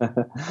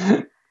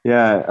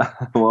 Yeah,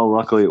 well,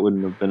 luckily it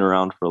wouldn't have been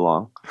around for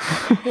long.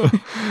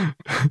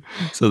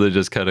 So they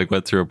just kind of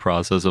went through a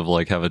process of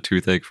like have a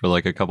toothache for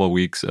like a couple of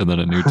weeks and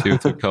then a new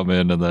tooth would come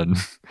in and then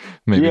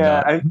maybe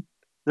not.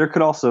 There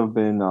could also have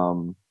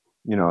been,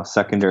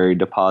 secondary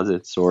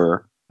deposits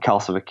or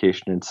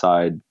calcification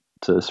inside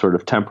to sort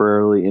of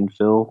temporarily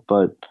infill,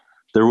 but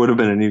there would have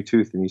been a new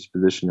tooth in each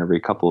position every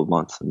couple of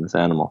months in this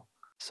animal.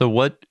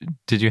 So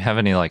did you have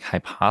any like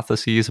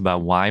hypotheses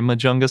about why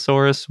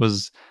Majungasaurus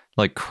was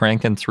like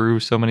cranking through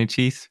so many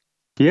teeth?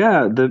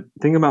 Yeah, the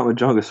thing about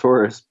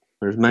Majungasaurus,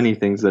 there's many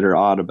things that are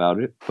odd about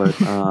it, but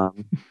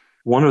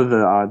one of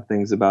the odd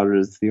things about it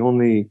is the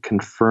only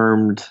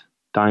confirmed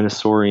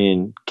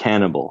dinosaurian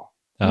cannibal.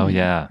 Oh,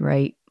 yeah.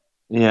 Right.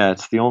 Yeah,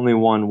 it's the only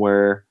one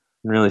where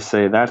you can really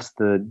say that's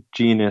the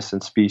genus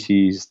and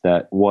species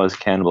that was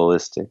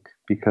cannibalistic,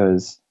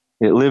 because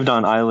it lived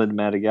on island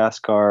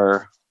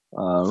Madagascar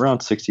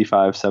around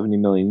 65, 70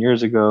 million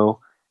years ago.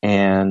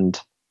 And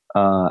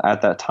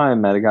at that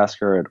time,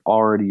 Madagascar had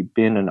already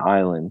been an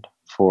island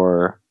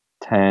for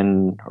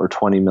 10 or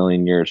 20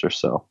 million years or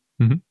so.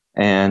 Mm-hmm.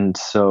 And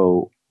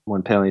so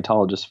when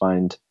paleontologists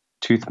find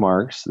tooth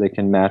marks, they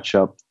can match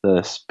up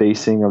the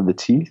spacing of the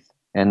teeth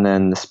and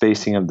then the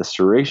spacing of the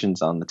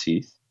serrations on the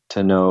teeth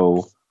to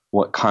know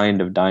what kind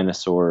of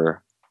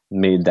dinosaur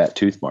made that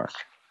tooth mark.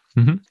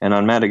 Mm-hmm. And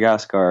on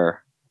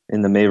Madagascar,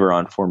 in the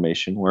Maveron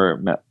Formation,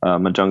 where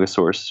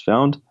Majungasaurus is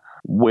found,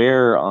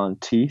 wear on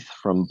teeth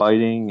from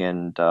biting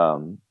and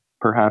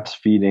perhaps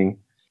feeding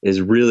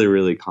is really,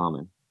 really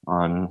common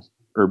on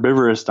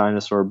herbivorous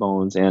dinosaur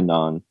bones and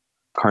on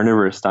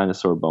carnivorous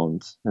dinosaur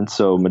bones. And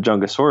so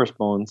Majungasaurus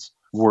bones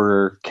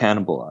were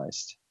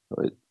cannibalized.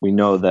 We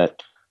know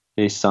that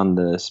based on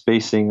the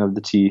spacing of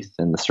the teeth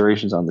and the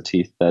serrations on the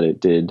teeth that it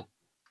did,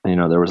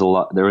 there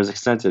was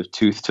extensive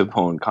tooth to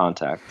bone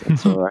contact. And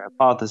so our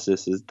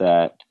hypothesis is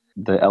that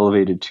the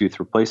elevated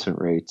tooth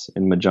replacement rates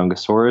in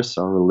Majungasaurus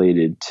are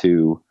related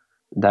to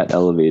that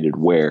elevated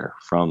wear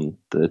from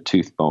the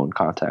tooth bone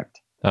contact.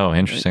 Oh,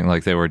 interesting.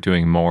 Like they were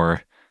doing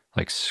more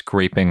like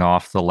scraping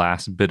off the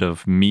last bit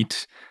of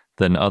meat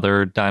than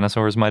other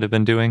dinosaurs might have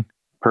been doing.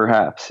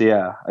 Perhaps,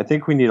 yeah. I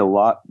think we need a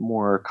lot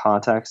more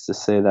context to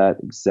say that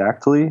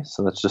exactly.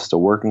 So that's just a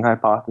working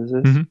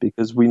hypothesis,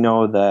 because we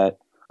know that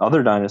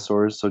other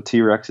dinosaurs, so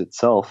T-Rex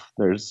itself,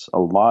 there's a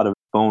lot of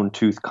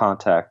bone-tooth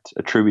contact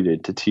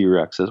attributed to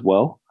T-Rex as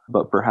well,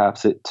 but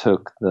perhaps it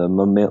took the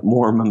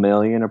more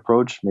mammalian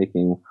approach,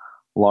 making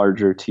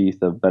larger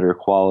teeth of better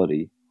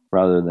quality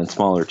rather than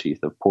smaller teeth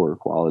of poorer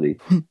quality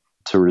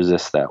to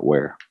resist that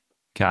wear.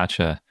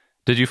 Gotcha.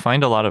 Did you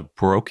find a lot of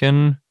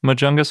broken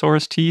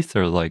Majungasaurus teeth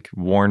or like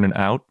worn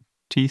out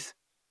teeth?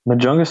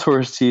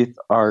 Majungasaurus teeth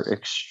are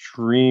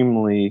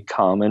extremely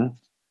common.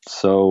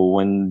 So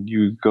when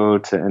you go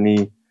to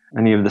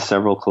any of the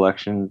several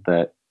collections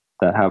that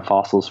have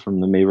fossils from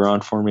the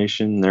Maveron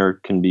Formation, there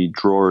can be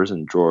drawers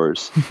and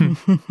drawers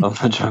of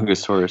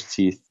Majungasaurus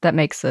teeth. That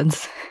makes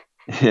sense.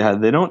 Yeah,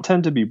 they don't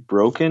tend to be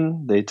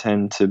broken. They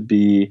tend to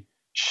be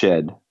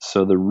shed.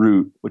 So the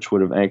root, which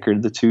would have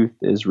anchored the tooth,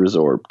 is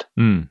resorbed.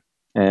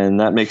 And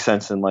that makes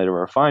sense in light of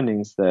our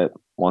findings that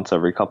once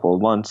every couple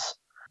of months,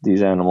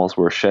 these animals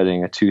were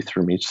shedding a tooth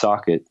from each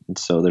socket. And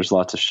so there's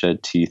lots of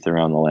shed teeth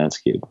around the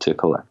landscape to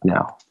collect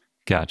now.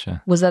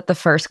 Gotcha. Was that the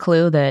first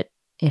clue that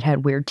it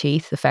had weird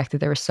teeth? The fact that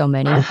there were so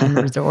many and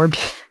resorbed?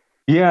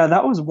 Yeah,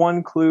 that was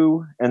one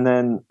clue. And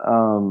then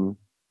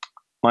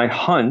my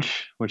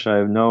hunch, which I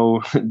have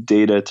no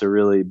data to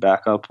really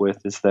back up with,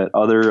 is that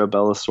other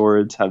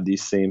abelisaurids have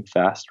these same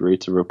fast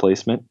rates of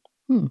replacement.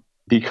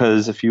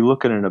 Because if you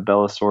look at an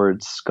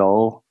abelisaurids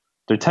skull,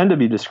 they tend to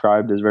be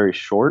described as very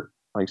short.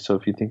 Like, so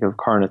if you think of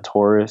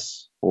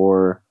Carnotaurus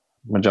or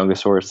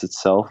Majungasaurus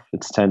itself,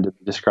 it's tended to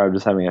be described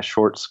as having a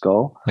short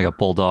skull. Like a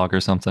bulldog or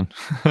something.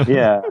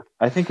 Yeah,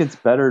 I think it's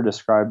better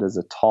described as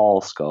a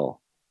tall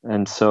skull.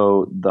 And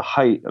so the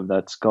height of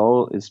that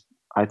skull is,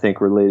 I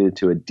think, related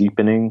to a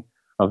deepening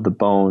of the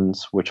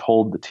bones which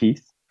hold the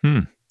teeth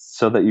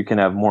so that you can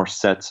have more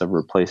sets of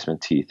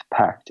replacement teeth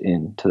packed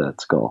into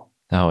that skull.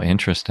 Oh,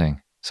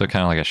 interesting. So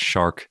kind of like a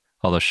shark,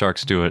 although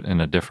sharks do it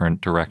in a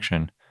different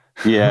direction.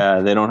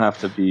 Yeah, they don't have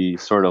to be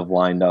sort of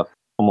lined up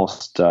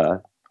almost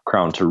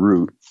crown to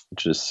root,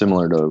 which is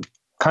similar to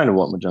kind of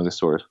what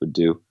Majungasaurus would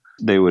do.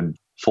 They would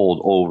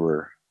fold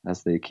over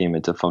as they came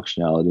into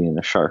functionality in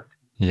a shark.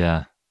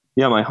 Yeah.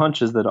 Yeah, my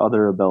hunch is that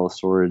other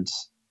abelisaurids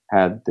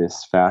had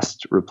this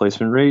fast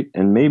replacement rate,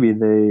 and maybe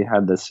they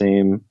had the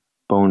same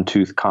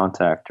bone-tooth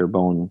contact or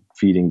bone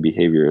feeding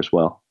behavior as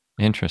well.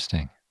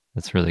 Interesting.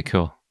 That's really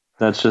cool.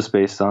 That's just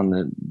based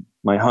on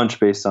my hunch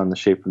based on the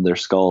shape of their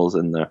skulls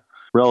and the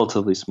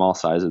relatively small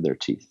size of their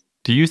teeth.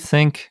 Do you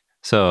think,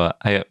 so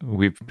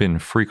we've been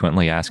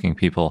frequently asking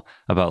people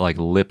about like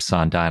lips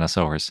on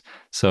dinosaurs.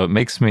 So it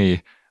makes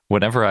me,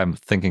 whenever I'm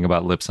thinking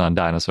about lips on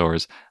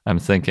dinosaurs, I'm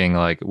thinking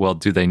like, well,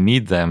 do they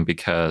need them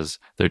because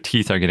their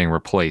teeth are getting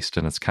replaced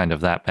and it's kind of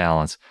that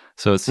balance.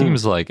 So it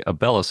seems like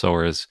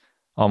abelisaurs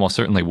almost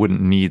certainly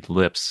wouldn't need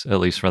lips,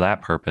 at least for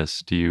that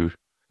purpose.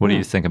 What do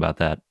you think about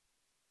that?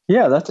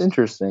 Yeah, that's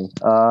interesting.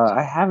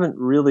 I haven't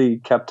really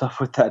kept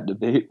up with that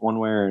debate one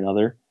way or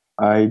another.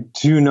 I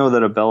do know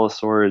that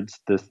abelisaurids,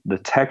 the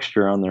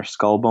texture on their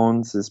skull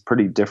bones is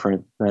pretty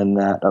different than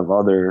that of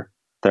other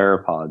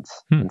theropods.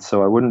 And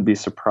so I wouldn't be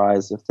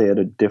surprised if they had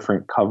a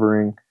different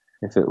covering,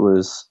 if it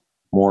was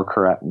more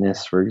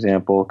keratinous, for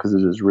example, because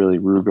it is really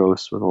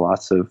rugose with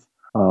lots of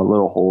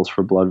little holes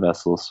for blood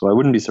vessels. So I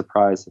wouldn't be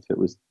surprised if it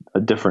was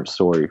a different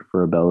story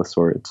for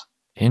abelisaurids.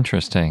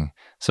 Interesting.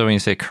 So when you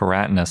say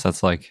keratinous,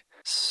 that's like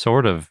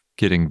sort of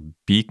getting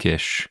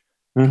beakish,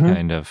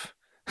 kind of.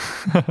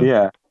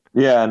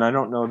 Yeah, and I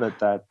don't know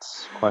that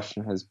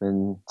question has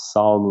been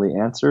solidly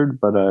answered,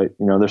 but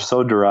they're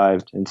so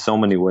derived in so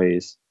many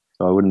ways,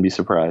 so I wouldn't be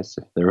surprised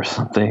if there was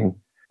something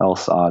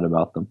else odd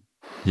about them.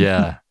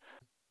 Yeah.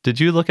 Did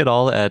you look at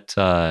all at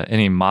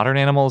any modern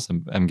animals?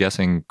 I'm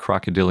guessing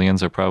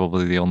crocodilians are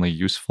probably the only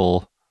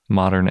useful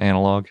modern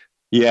analog.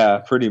 Yeah,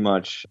 pretty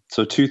much.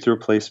 So tooth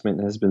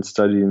replacement has been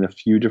studied in a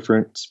few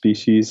different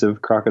species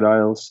of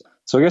crocodiles.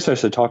 So I guess I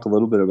should talk a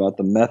little bit about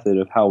the method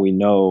of how we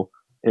know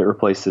it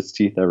replaced its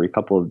teeth every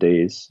couple of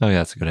days. Oh, yeah,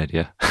 that's a good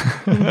idea.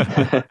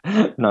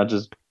 Not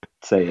just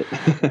say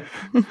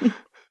it.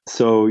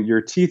 So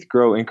your teeth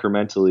grow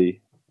incrementally.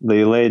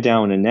 They lay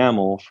down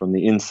enamel from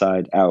the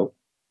inside out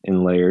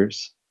in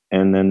layers,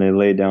 and then they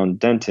lay down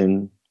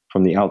dentin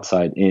from the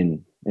outside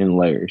in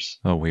layers.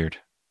 Oh, weird.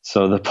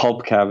 So the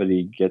pulp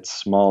cavity gets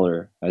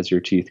smaller as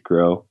your teeth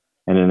grow,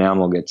 and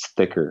enamel gets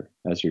thicker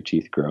as your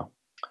teeth grow.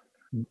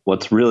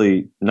 What's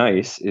really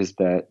nice is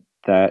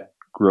that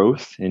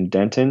growth in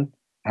dentin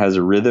has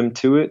a rhythm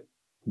to it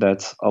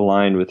that's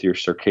aligned with your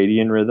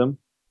circadian rhythm.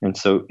 And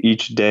so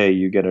each day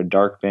you get a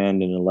dark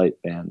band and a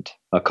light band,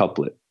 a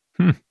couplet.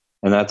 And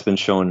that's been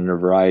shown in a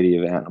variety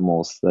of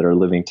animals that are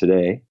living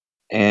today.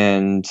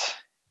 And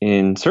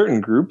in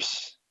certain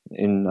groups,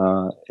 in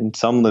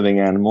some living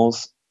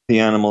animals, the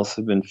animals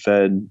have been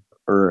fed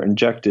or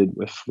injected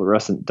with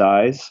fluorescent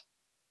dyes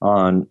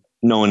on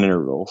known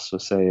intervals. So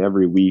say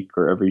every week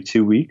or every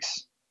 2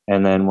 weeks.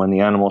 And then when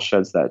the animal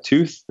sheds that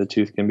tooth, the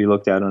tooth can be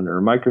looked at under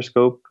a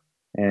microscope,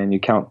 and you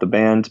count the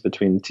bands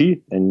between the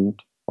teeth. And,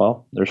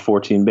 well, there's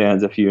 14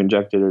 bands if you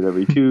injected it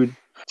every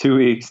 2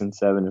 weeks, and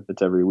 7 if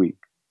it's every week.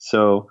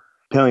 So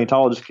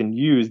paleontologists can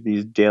use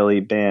these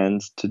daily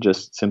bands to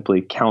just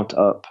simply count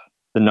up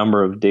the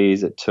number of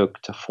days it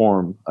took to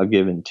form a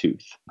given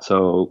tooth.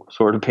 So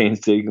sort of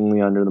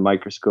painstakingly under the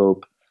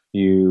microscope,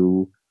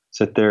 you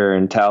sit there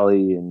and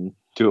tally and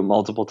do it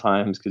multiple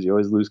times because you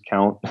always lose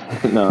count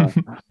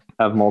and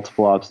have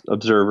multiple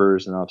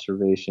observers and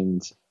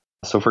observations.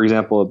 So for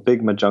example, a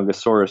big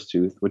Majungasaurus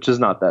tooth, which is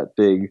not that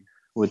big,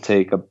 would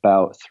take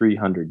about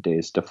 300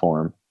 days to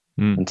form.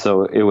 And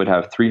so it would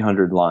have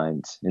 300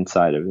 lines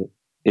inside of it.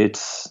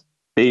 Its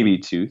baby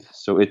tooth,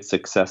 so its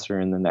successor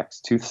in the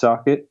next tooth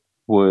socket,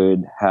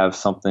 would have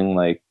something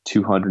like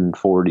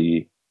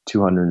 240,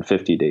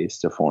 250 days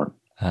to form.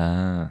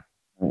 And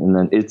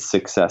then its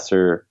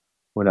successor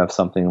would have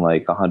something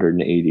like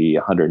 180,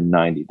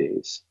 190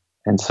 days.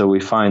 And so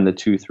we find the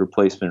tooth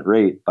replacement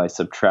rate by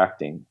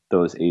subtracting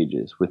those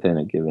ages within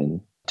a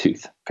given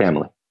tooth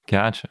family.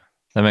 Gotcha.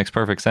 That makes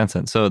perfect sense.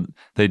 And so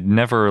they'd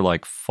never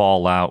like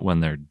fall out when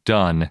they're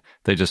done.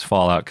 They just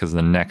fall out because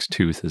the next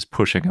tooth is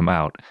pushing them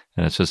out.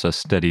 And it's just a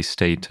steady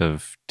state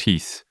of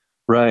teeth.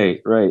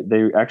 Right.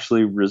 They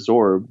actually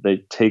resorb. They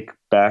take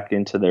back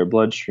into their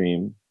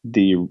bloodstream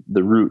the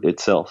root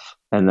itself.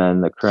 And then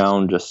the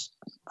crown just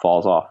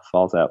falls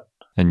out.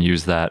 And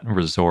use that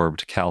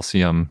resorbed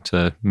calcium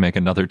to make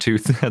another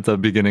tooth at the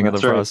beginning of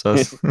the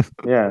process.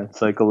 Yeah,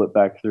 cycle it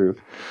back through.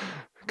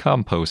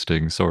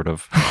 Composting, sort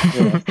of.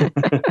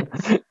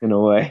 Yeah. In a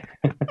way.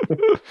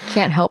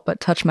 Can't help but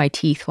touch my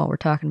teeth while we're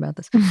talking about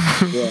this.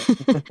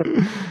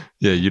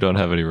 Yeah, you don't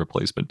have any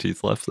replacement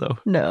teeth left, though.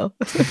 No.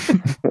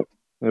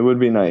 It would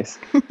be nice.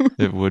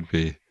 It would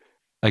be.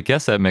 I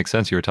guess that makes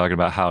sense. You were talking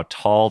about how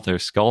tall their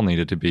skull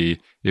needed to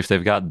be. If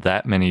they've got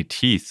that many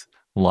teeth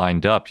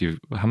lined up,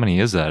 how many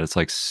is that? It's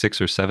like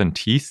 6 or 7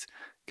 teeth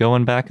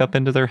going back up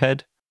into their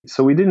head?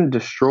 So we didn't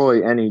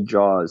destroy any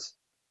jaws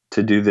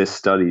to do this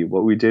study.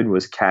 What we did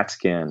was CAT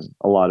scan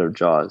a lot of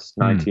jaws,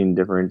 19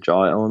 different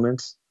jaw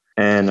elements.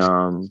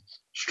 And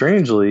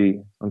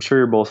strangely, I'm sure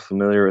you're both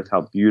familiar with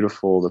how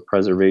beautiful the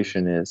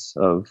preservation is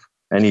of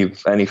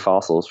any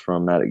fossils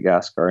from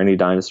Madagascar, any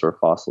dinosaur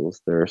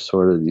fossils. They're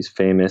sort of these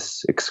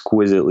famous,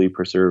 exquisitely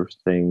preserved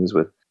things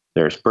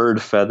there's bird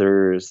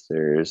feathers,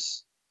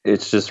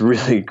 it's just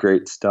really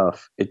great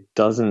stuff. It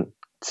doesn't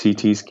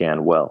CT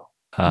scan well.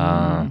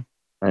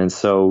 And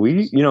so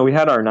we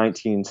had our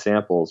 19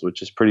 samples,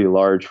 which is pretty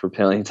large for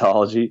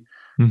paleontology.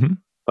 Mm-hmm.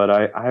 But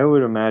I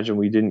would imagine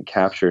we didn't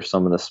capture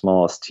some of the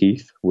smallest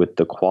teeth with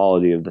the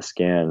quality of the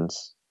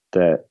scans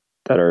that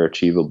are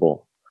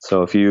achievable.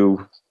 So if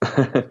you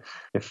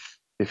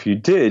if you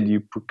did,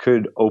 you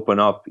could open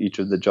up each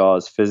of the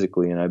jaws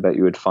physically, and I bet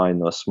you would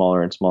find those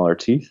smaller and smaller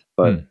teeth.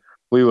 But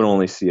we would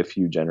only see a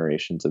few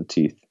generations of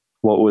teeth.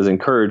 What was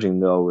encouraging,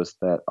 though, was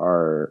that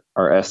our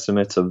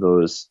estimates of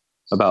those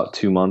about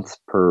 2 months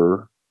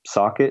per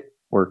socket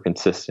were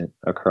consistent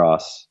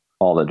across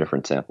all the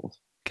different samples.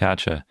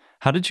 Gotcha.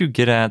 How did you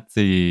get at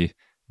the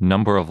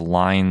number of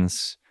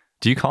lines?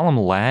 Do you call them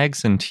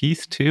lags in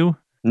teeth, too?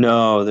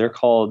 No, they're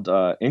called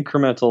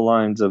incremental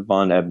lines of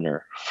von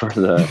Ebner for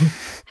the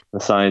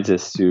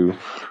scientists who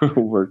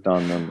worked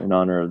on them in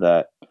honor of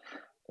that.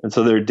 And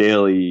so they're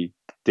daily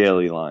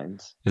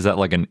lines. Is that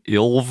like an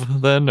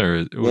ILV then,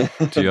 or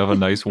do you have a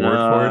nice word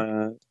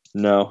for it?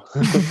 No.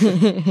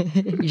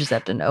 You just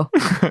have to know.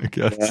 I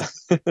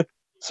guess. Yeah.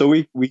 So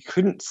we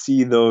couldn't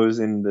see those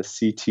in the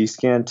CT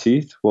scan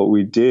teeth. What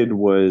we did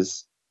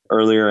was,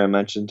 earlier I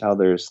mentioned how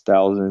there's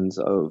thousands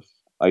of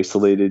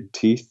isolated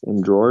teeth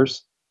in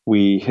drawers.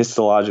 We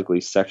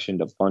histologically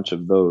sectioned a bunch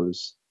of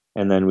those,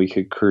 and then we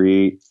could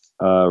create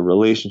a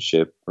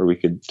relationship, or we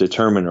could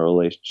determine a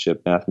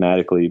relationship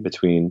mathematically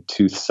between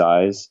tooth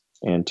size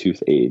and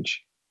tooth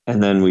age.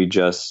 And then we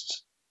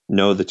just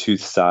know the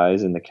tooth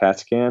size in the CAT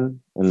scan,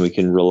 and we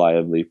can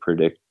reliably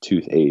predict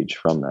tooth age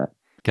from that.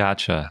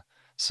 Gotcha.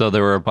 So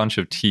there were a bunch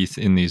of teeth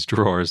in these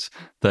drawers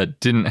that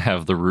didn't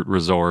have the root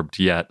resorbed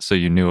yet, so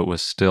you knew it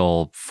was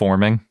still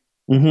forming?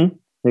 Mm-hmm.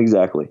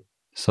 Exactly.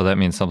 So that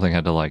means something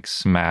had to like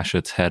smash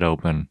its head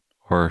open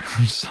or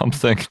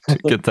something to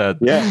get that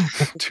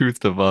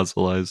tooth to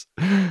fossilize.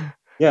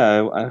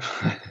 Yeah,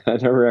 I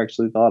never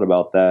actually thought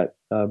about that,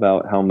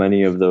 about how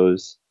many of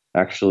those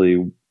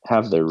actually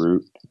have their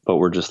root, but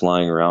were just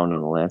lying around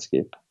in the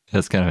landscape.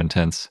 That's kind of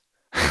intense.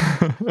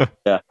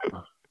 Yeah.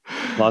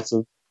 Lots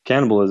of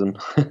cannibalism.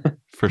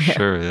 For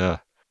sure, yeah.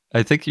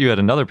 I think you had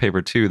another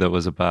paper too that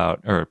was about,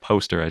 or a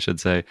poster, I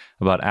should say,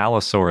 about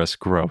Allosaurus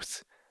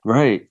growth.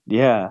 Right,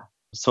 yeah.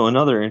 So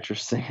another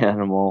interesting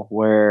animal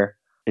where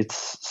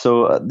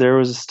there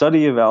was a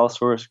study of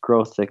Allosaurus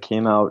growth that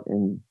came out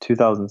in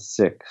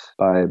 2006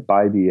 by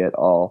Bybee et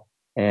al.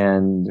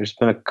 And there's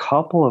been a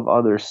couple of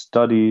other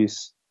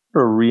studies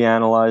sort of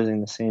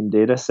reanalyzing the same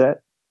data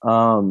set.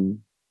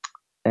 And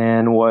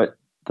what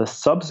the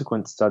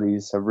subsequent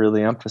studies have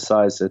really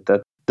emphasized is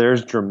that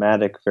there's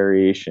dramatic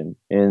variation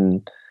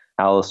in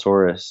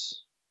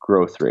Allosaurus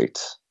growth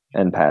rates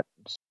and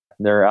patterns.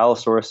 There are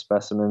Allosaurus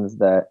specimens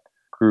that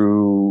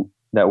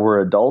were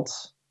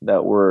adults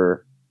that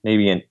were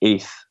maybe an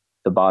eighth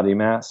the body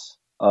mass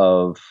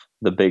of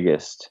the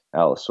biggest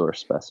Allosaurus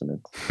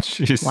specimens.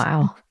 Jeez.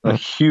 Wow. A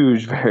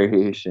huge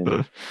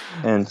variation.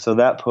 And so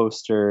that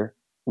poster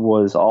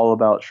was all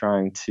about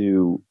trying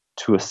to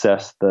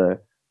assess the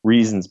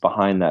reasons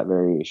behind that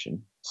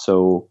variation.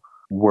 So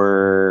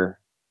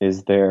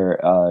is there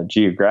a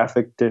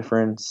geographic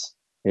difference?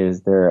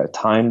 Is there a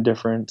time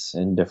difference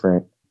in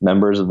different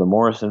members of the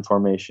Morrison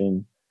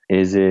Formation?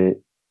 Is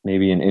it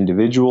maybe an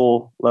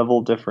individual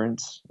level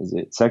difference? Is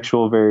it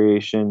sexual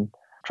variation?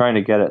 Trying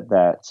to get at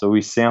that. So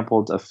we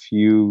sampled a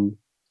few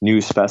new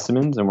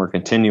specimens, and we're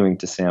continuing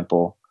to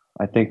sample.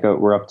 I think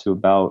we're up to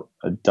about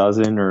a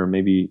dozen or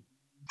maybe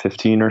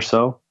 15 or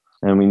so.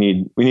 And we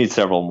need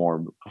several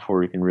more before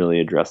we can really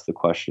address the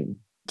question.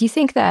 Do you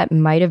think that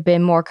might have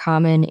been more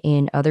common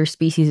in other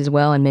species as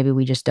well, and maybe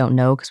we just don't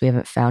know because we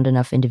haven't found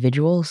enough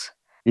individuals?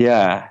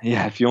 Yeah.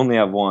 If you only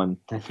have one,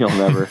 then you'll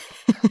never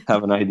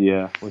have an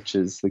idea, which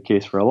is the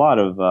case for a lot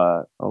of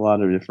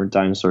different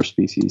dinosaur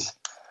species.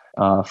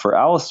 For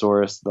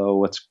Allosaurus, though,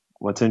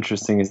 what's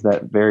interesting is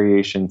that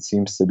variation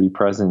seems to be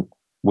present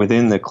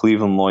within the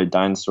Cleveland-Lloyd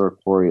dinosaur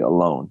quarry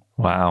alone.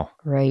 Wow.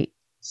 Right.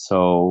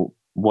 So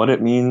what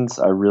it means,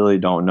 I really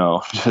don't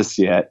know just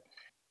yet.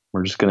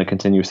 We're just going to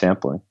continue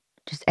sampling.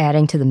 Just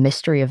adding to the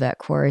mystery of that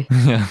quarry.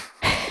 Yeah.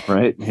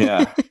 Right?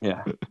 Yeah.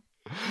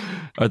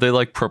 Are they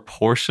like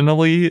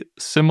proportionally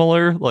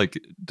similar? Like,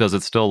 does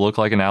it still look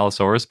like an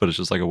Allosaurus, but it's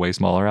just like a way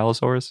smaller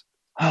Allosaurus?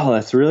 Oh,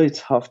 that's really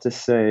tough to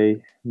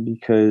say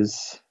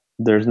because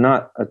there's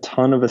not a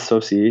ton of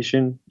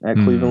association at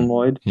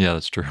Cleveland-Lloyd. Yeah,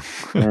 that's true.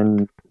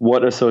 And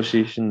what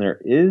association there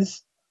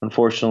is,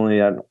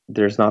 unfortunately,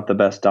 there's not the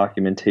best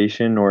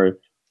documentation, or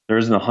there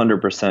isn't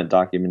 100%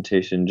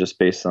 documentation just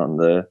based on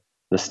the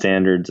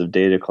standards of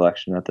data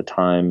collection at the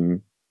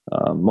time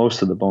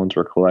most of the bones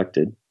were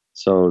collected.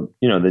 So,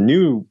 the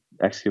new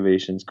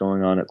excavations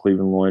going on at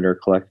Cleveland-Lloyd are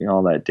collecting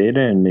all that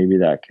data, and maybe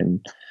that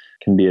can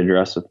be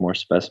addressed with more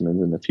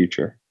specimens in the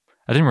future.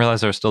 I didn't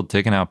realize they were still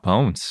digging out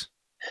bones.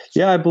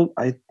 Yeah,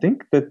 I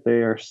think that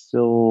they are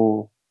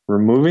still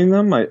removing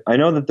them. I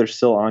know that there's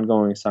still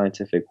ongoing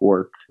scientific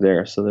work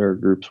there, so there are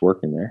groups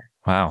working there.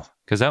 Wow.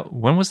 Because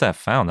when was that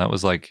found? That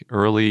was like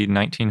early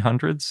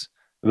 1900s?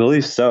 I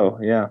believe so,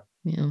 yeah.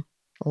 Yeah.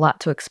 A lot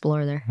to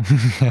explore there.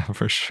 Yeah,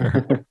 for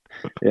sure.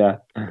 Yeah.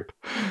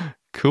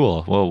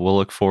 Cool. Well, we'll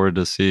look forward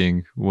to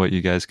seeing what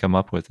you guys come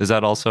up with. Is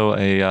that also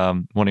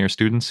one of your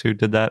students who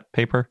did that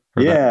paper?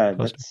 Yeah,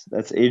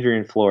 that's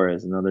Adrian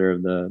Flores, another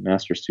of the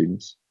master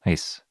students.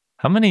 Nice.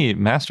 How many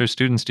master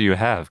students do you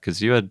have?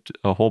 Because you had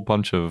a whole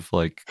bunch of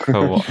like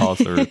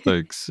co-author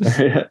things.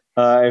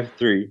 I have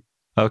 3.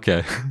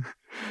 Okay.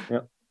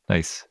 Yep.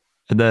 Nice.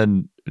 And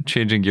then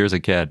changing gears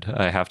again,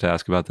 I have to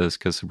ask about this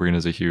because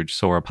Sabrina's a huge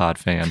sauropod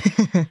fan.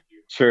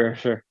 Sure.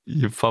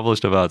 You've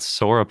published about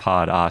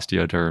sauropod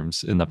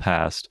osteoderms in the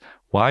past.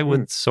 Why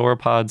would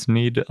sauropods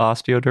need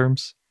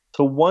osteoderms?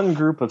 So one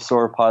group of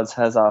sauropods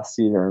has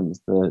osteoderms,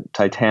 the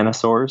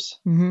titanosaurs,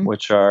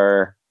 which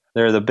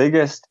they're the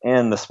biggest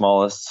and the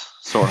smallest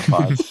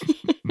sauropods.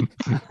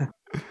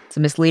 It's a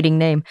misleading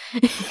name.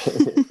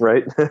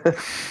 Right?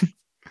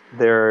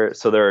 There are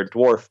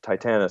dwarf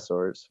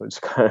titanosaurs, which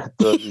kind of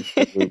throws you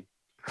for a loop.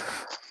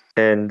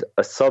 And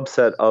a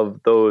subset of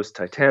those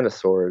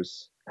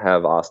titanosaurs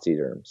have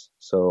osteoderms.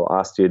 So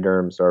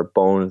osteoderms are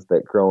bones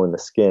that grow in the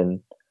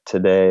skin.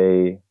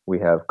 Today, we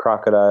have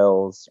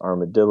crocodiles,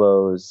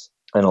 armadillos,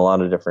 and a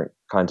lot of different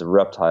kinds of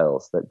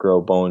reptiles that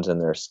grow bones in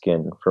their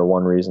skin for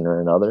one reason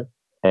or another.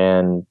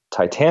 And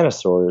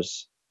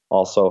titanosaurs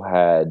also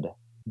had,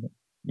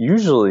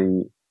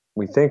 usually,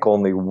 we think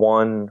only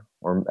one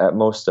or at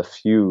most a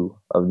few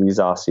of these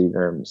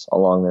osteoderms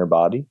along their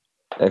body,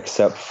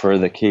 except for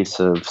the case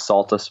of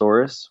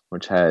Saltosaurus,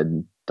 which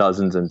had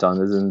dozens and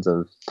dozens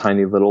of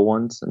tiny little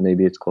ones, and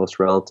maybe its close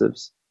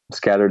relatives,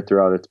 scattered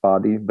throughout its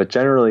body. But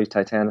generally,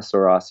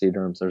 titanosaur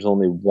osteoderms, there's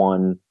only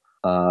one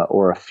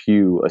or a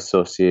few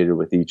associated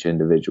with each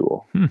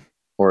individual.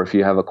 Or if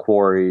you have a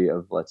quarry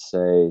of, let's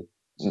say,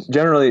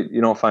 generally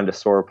you don't find a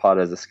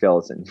sauropod as a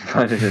skeleton. You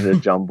find it in a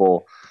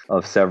jumble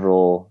of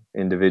several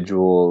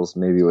individuals,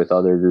 maybe with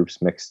other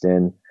groups mixed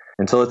in.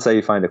 And so let's say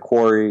you find a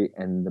quarry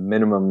and the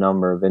minimum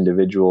number of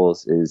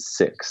individuals is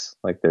 6,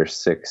 like there's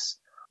 6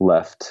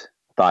 left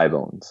thigh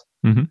bones.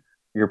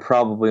 You're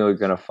probably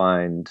going to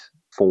find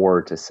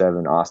 4 to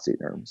 7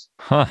 osteoderms.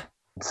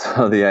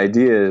 So the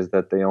idea is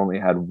that they only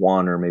had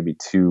 1 or maybe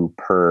 2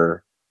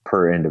 per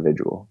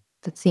individual.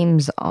 That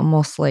seems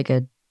almost like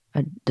a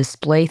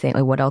display thing.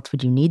 Like, what else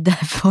would you need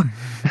that for?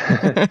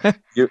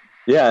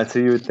 Yeah, so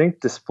you would think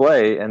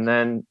display, and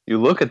then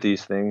you look at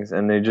these things,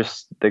 and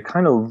they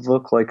kind of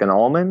look like an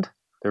almond.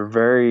 They're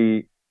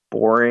very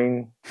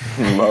boring,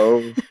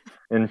 low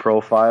in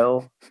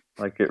profile.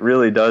 Like, it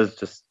really does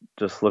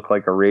just look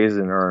like a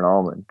raisin or an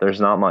almond. There's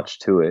not much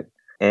to it.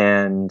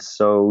 And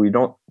so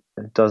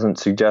it doesn't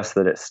suggest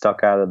that it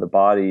stuck out of the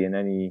body in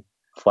any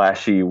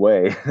flashy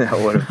way that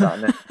would have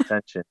gotten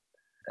attention.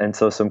 And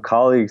so some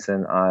colleagues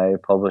and I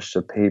published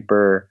a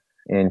paper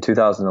in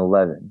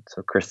 2011.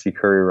 So Christy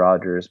Curry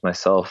Rogers,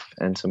 myself,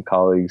 and some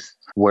colleagues,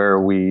 where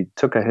we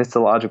took a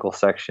histological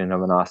section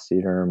of an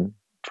osteoderm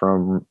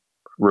from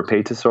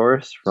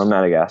Rhapetosaurus from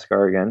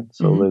Madagascar again.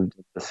 So lived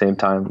at the same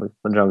time with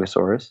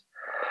Majungasaurus.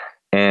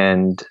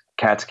 and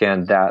CAT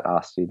scanned that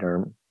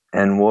osteoderm.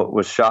 And what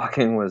was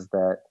shocking was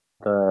that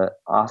the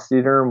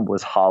osteoderm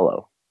was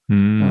hollow.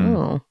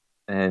 Oh.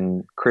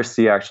 And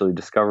Christy actually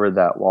discovered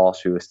that while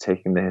she was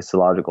taking the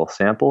histological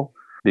sample,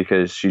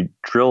 because she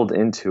drilled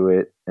into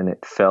it and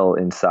it fell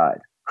inside.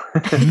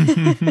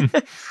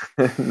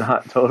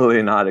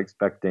 Not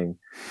expecting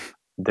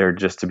there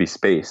just to be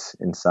space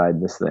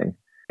inside this thing.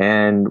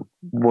 And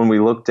when we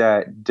looked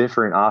at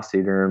different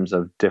osteoderms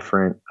of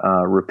different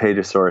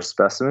Rhapetosaurus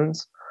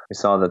specimens, we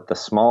saw that the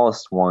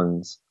smallest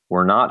ones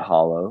were not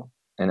hollow.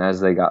 And as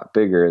they got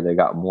bigger, they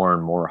got more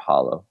and more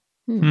hollow.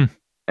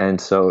 And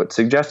so it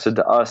suggested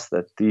to us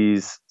that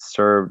these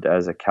served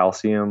as a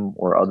calcium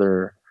or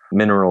other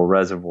mineral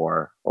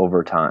reservoir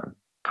over time,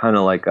 kind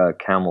of like a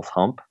camel's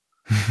hump.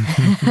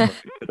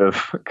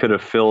 could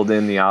have filled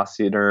in the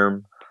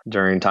osteoderm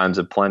during times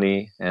of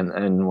plenty,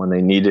 and when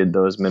they needed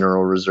those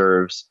mineral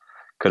reserves,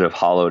 could have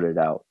hollowed it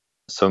out.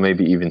 So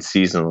maybe even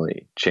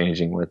seasonally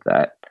changing with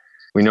that.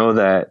 We know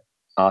that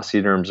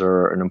osteoderms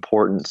are an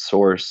important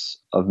source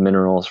of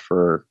minerals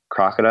for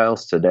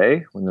crocodiles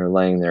today when they're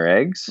laying their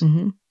eggs.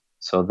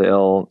 So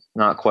they'll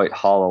not quite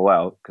hollow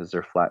out because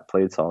they're flat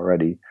plates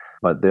already,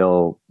 but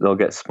they'll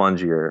get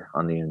spongier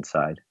on the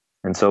inside.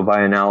 And so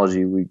by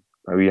analogy, we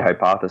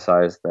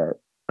hypothesize that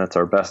that's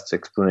our best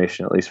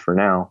explanation, at least for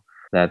now,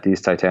 that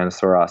these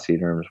Titanosaur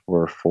osteoderms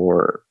were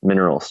for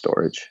mineral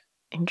storage.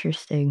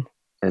 Interesting.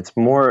 It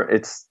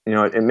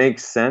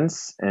makes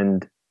sense,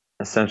 and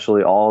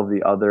essentially all of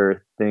the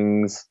other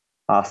things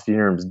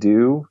osteoderms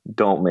do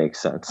don't make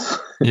sense.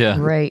 Yeah.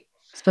 Right.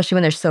 Especially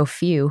when there's so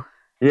few.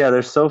 Yeah,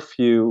 there's so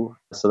few,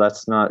 so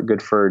that's not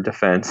good for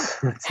defense.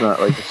 It's not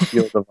like a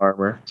shield of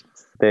armor.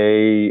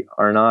 They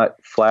are not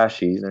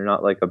flashy. They're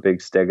not like a big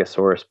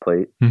Stegosaurus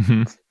plate.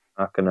 It's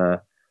not going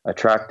to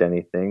attract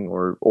anything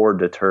or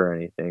deter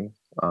anything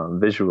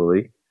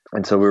visually.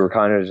 And so we were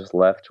kind of just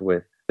left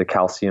with the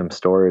calcium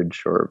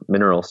storage or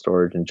mineral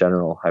storage in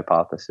general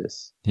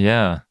hypothesis.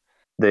 Yeah.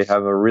 They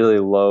have a really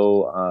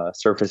low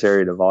surface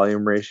area to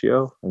volume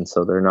ratio, and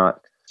so they're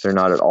not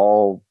at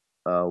all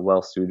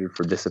well suited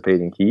for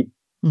dissipating heat.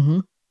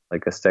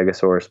 Like a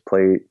Stegosaurus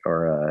plate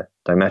or a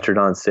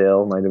Dimetrodon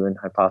sail might have been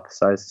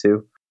hypothesized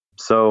too.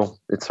 So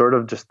it's sort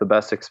of just the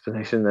best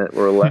explanation that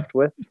we're left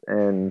with.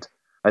 And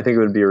I think it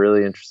would be a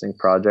really interesting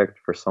project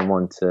for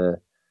someone to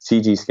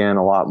CT scan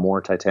a lot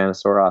more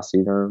Titanosaur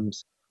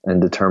osteoderms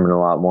and determine a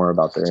lot more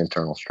about their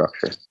internal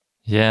structure.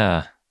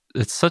 Yeah.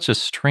 It's such a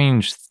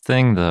strange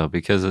thing, though,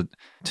 because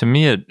to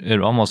me,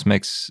 it almost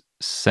makes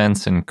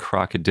sense in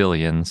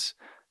crocodilians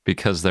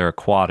because they're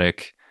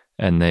aquatic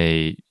and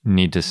they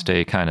need to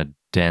stay kind of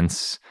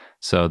dense,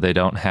 so they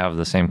don't have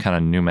the same kind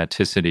of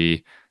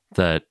pneumaticity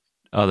that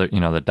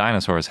the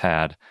dinosaurs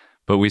had.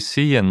 But we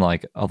see in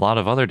like a lot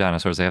of other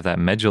dinosaurs, they have that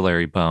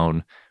medullary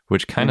bone,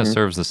 which kind of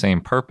serves the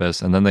same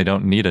purpose, and then they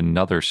don't need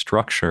another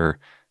structure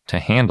to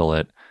handle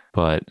it.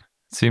 But it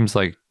seems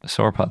like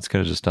sauropods could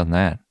have just done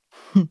that.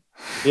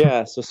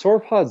 Yeah, so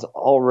sauropods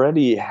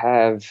already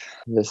have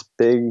this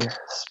big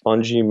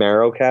spongy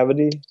marrow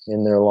cavity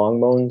in their long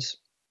bones.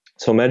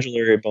 So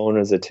medullary bone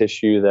is a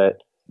tissue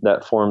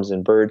that forms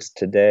in birds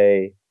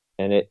today,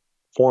 and it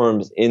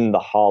forms in the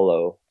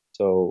hollow.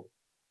 So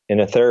in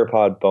a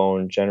theropod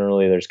bone,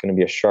 generally there's going to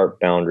be a sharp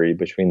boundary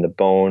between the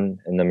bone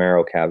and the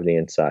marrow cavity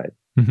inside.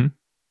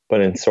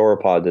 But in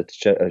sauropods,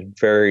 it's a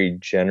very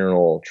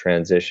general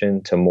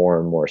transition to more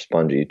and more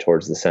spongy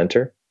towards the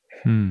center.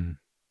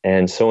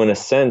 And so in a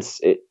sense,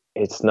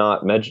 it's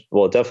not, it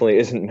definitely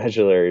isn't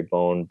medullary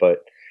bone, but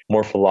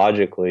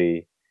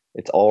morphologically,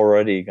 it's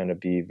already going to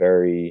be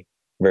very,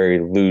 very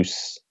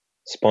loose,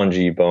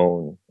 spongy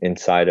bone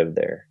inside of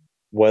there.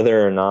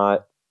 Whether or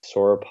not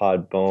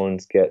sauropod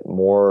bones get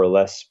more or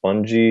less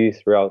spongy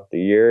throughout the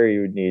year,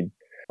 you would need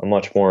a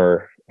much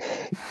more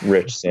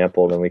rich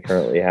sample than we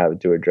currently have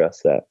to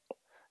address that.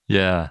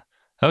 Yeah.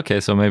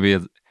 Okay, so maybe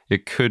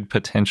it could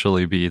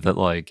potentially be that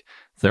like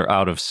they're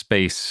out of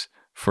space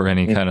for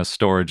any kind of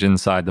storage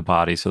inside the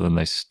body, so then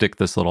they stick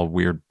this little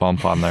weird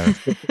bump on their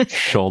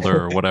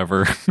shoulder or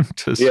whatever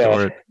to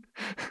store it.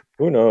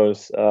 Who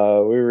knows?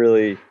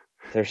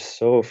 There's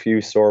so few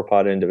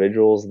sauropod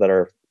individuals that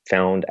are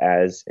found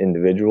as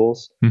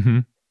individuals.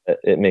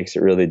 It makes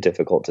it really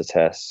difficult to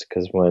test,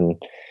 because when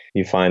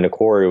you find a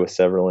quarry with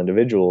several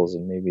individuals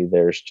and maybe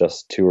there's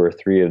just 2 or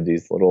 3 of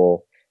these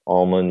little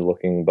almond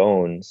looking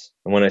bones,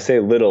 and when I say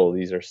little,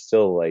 these are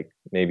still like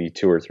maybe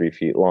 2 or 3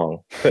 feet long.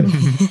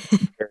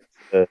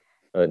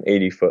 An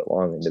 80-foot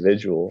long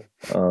individual,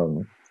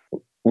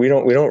 we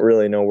don't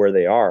really know where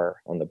they are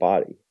on the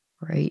body.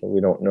 Right. So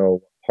we don't know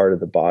what part of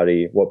the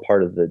body, what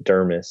part of the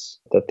dermis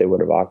that they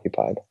would have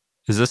occupied.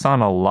 Is this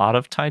on a lot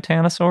of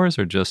titanosaurs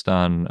or just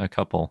on a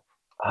couple?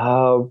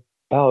 About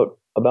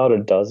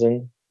a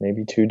dozen,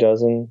 maybe 2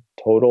 dozen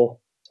total,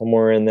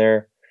 somewhere in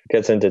there. It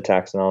gets into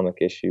taxonomic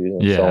issues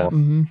and so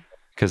on.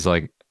 Because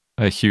like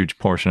a huge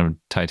portion of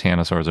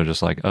titanosaurs are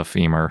just like a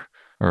femur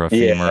or a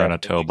femur and a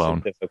toe bone.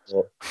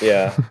 Difficult.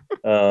 Yeah.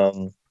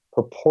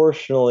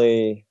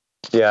 Proportionally,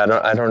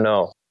 I don't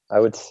know. I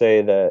would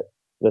say that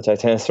the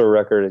Titanosaur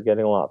record is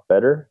getting a lot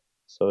better.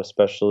 So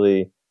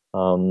especially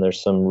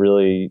there's some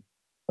really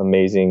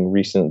amazing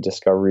recent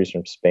discoveries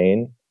from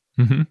Spain,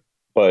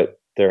 but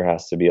there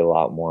has to be a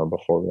lot more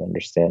before we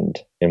understand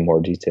in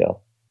more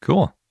detail.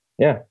 Cool.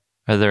 Yeah.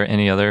 Are there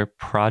any other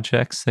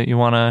projects that you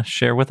want to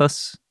share with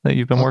us that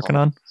you've been working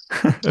on?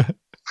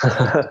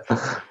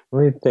 Let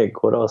me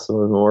think. What else have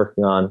I been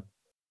working on?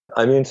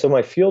 I mean, so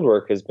my field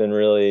work has been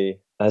really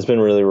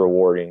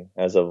rewarding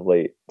as of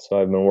late. So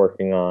I've been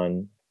working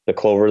on the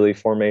Cloverleaf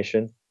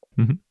Formation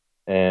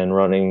and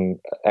running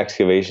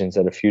excavations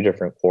at a few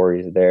different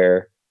quarries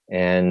there.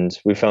 And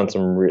we found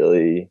some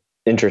really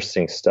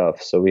interesting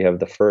stuff. So we have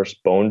the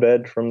first bone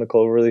bed from the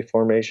Cloverleaf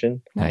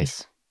Formation.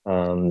 Nice.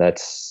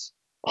 That's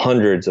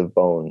hundreds of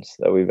bones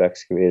that we've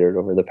excavated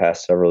over the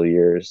past several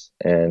years.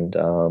 And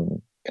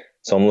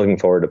so I'm looking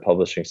forward to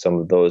publishing some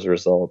of those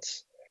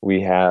results.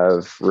 We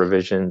have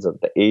revisions of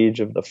the age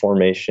of the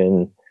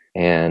formation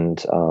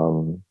and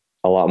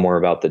a lot more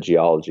about the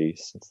geology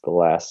since the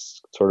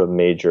last sort of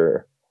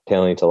major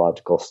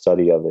paleontological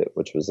study of it,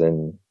 which was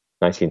in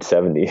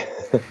 1970.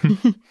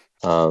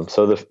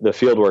 So the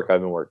field work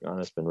I've been working on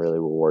has been really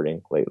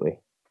rewarding lately.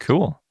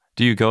 Cool.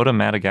 Do you go to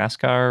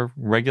Madagascar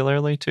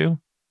regularly too?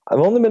 I've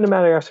only been to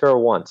Madagascar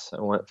once.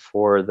 I went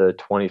for the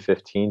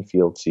 2015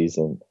 field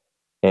season.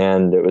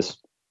 And it was,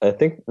 I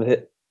think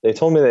they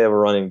told me they have a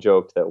running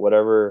joke that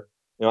whatever,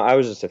 I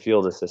was just a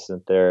field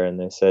assistant there, and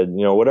they said,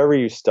 whatever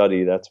you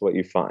study, that's what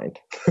you find.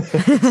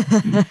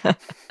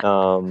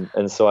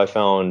 And so I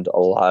found a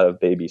lot of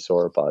baby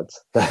sauropods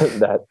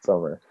that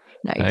summer.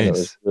 Nice. And it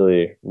was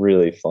really,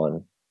 really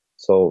fun.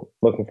 So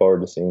looking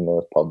forward to seeing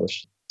those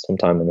published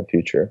sometime in the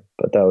future.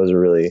 But that was a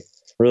really,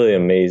 really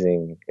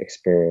amazing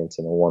experience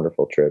and a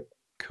wonderful trip.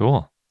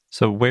 Cool.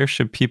 So where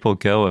should people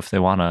go if they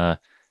want to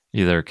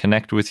either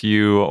connect with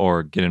you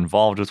or get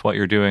involved with what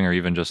you're doing or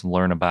even just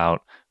learn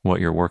about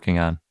what you're working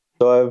on?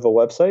 So I have a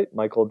website,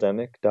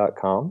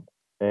 michaeldemick.com.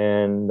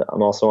 And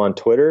I'm also on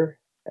Twitter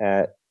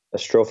at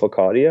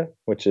Astrophocadia,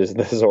 which is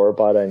the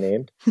sauropod I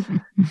named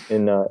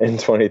in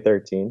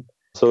 2013.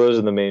 So those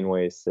are the main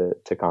ways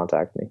to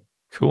contact me.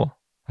 Cool.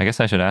 I guess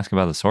I should ask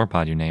about the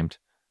sauropod you named.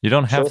 You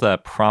don't have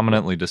that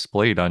prominently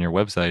displayed on your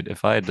website.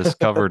 If I had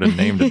discovered and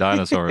named a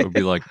dinosaur, it would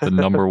be like the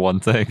number one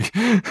thing.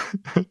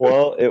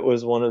 Well, it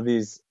was one of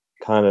these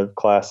kind of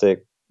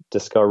classic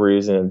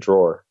discoveries in a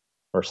drawer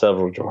or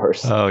several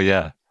drawers. Oh,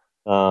 yeah.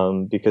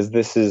 Because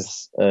this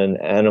is an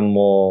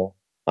animal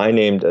I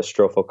named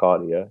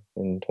Astrophocadia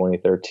in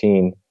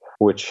 2013,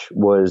 which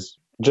was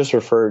just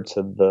referred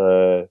to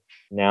the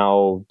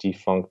now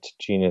defunct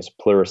genus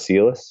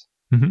Pleurocoelus.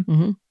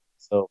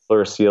 So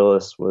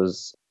Pleurocoelus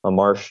was a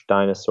marsh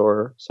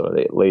dinosaur, so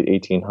the late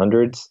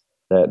 1800s,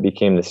 that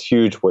became this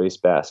huge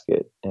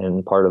wastebasket.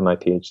 And part of my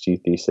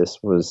PhD thesis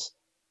was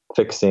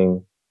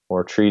fixing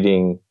or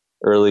treating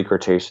early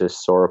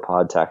Cretaceous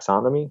sauropod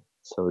taxonomy.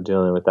 So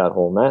dealing with that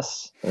whole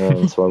mess.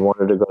 And so I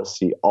wanted to go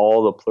see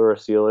all the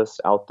Pleurocoelus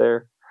out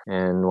there.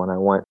 And when I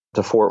went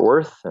to Fort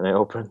Worth and I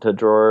opened a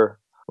drawer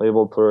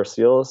labeled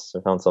Pleurocoelus, I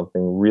found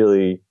something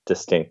really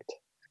distinct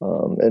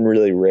and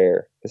really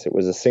rare, because it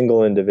was a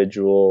single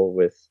individual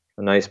with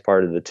a nice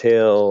part of the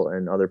tail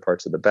and other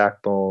parts of the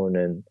backbone,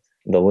 and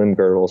the limb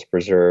girdles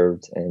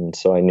preserved. And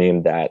so I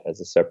named that as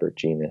a separate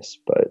genus.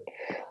 But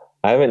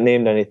I haven't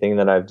named anything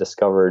that I've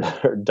discovered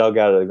or dug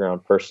out of the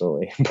ground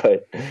personally,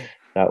 but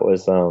that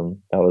was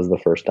the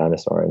first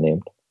dinosaur I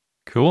named.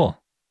 Cool.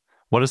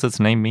 What does its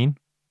name mean?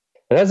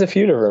 It has a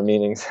few different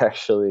meanings,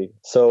 actually.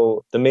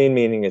 So the main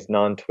meaning is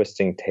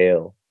non-twisting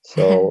tail.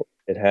 So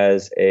it's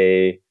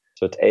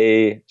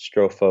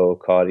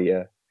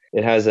Astrophocadia.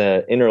 It has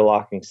an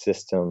interlocking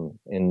system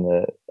in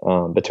the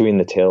between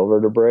the tail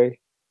vertebrae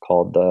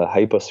called the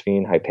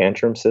hyposphene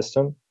hypantrum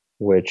system,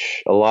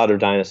 which a lot of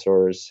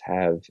dinosaurs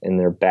have in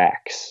their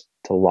backs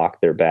to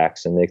lock their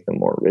backs and make them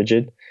more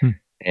rigid.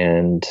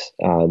 And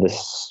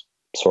this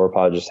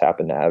sauropod just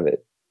happened to have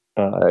it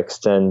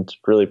extend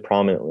really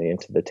prominently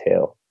into the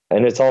tail.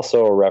 And it's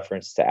also a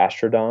reference to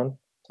Astrodon,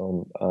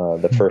 so,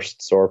 the first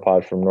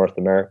sauropod from North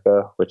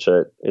America, which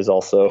is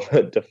also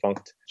a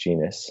defunct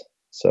genus.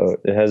 So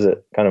it has a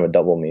kind of a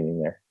double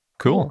meaning there.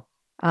 Cool.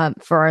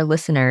 For our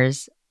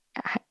listeners,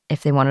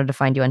 if they wanted to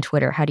find you on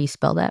Twitter, how do you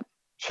spell that?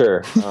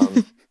 Sure.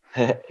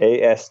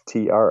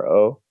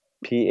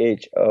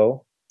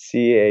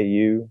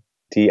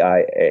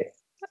 ASTROPHOCAUDIA.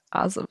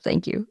 Awesome.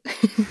 Thank you.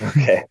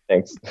 Okay,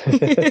 thanks.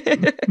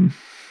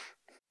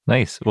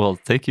 Nice. Well,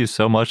 thank you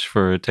so much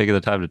for taking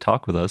the time to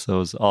talk with us. It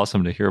was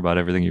awesome to hear about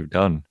everything you've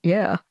done.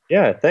 Yeah.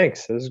 Yeah,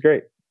 thanks. It was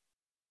great.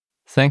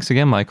 Thanks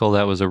again, Michael.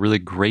 That was a really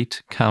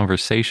great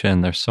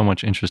conversation. There's so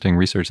much interesting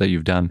research that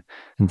you've done.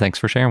 And thanks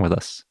for sharing with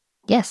us.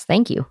 Yes,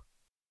 thank you.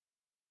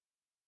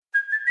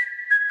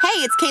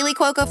 Hey, it's Kaylee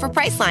Cuoco for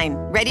Priceline.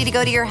 Ready to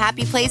go to your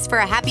happy place for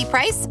a happy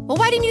price? Well,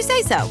 why didn't you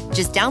say so?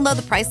 Just download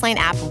the Priceline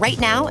app right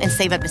now and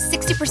save up to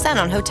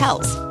 60% on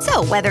hotels.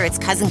 So whether it's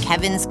Cousin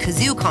Kevin's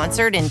Kazoo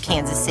Concert in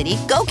Kansas City,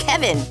 go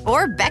Kevin,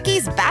 or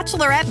Becky's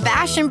Bachelorette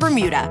Bash in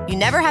Bermuda, you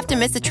never have to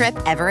miss a trip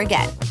ever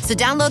again. So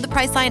download the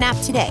Priceline app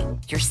today.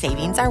 Your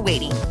savings are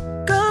waiting.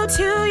 Go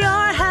to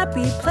your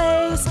happy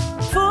place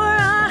for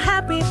a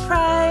happy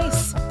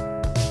price.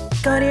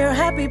 Go to your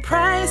happy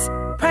price,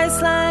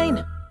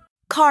 Priceline.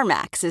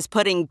 CarMax is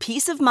putting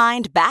peace of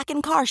mind back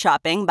in car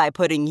shopping by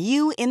putting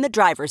you in the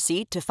driver's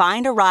seat to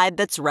find a ride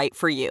that's right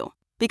for you.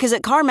 Because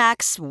at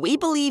CarMax, we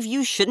believe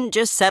you shouldn't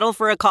just settle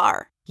for a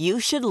car.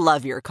 You should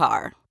love your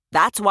car.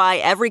 That's why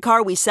every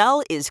car we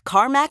sell is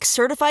CarMax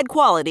certified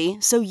quality,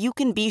 so you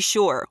can be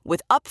sure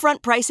with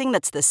upfront pricing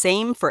that's the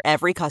same for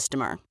every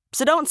customer.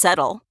 So don't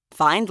settle.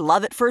 Find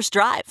love at first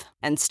drive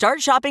and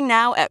start shopping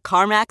now at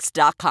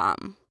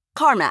CarMax.com.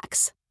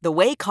 CarMax, the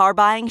way car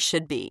buying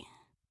should be.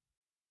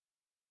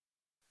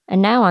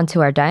 And now on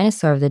to our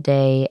dinosaur of the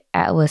day,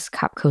 Atlas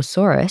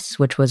Copcosaurus,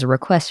 which was a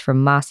request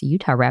from Moss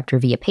Utahraptor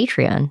via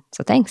Patreon.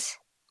 So thanks.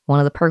 One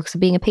of the perks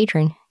of being a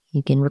patron,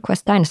 you can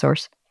request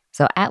dinosaurs.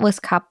 So Atlas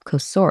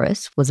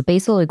Copcosaurus was a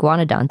basal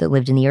iguanodont that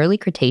lived in the early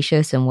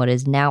Cretaceous in what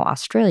is now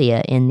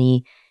Australia in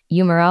the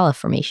Umarala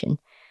Formation.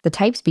 The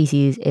type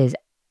species is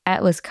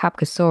Atlas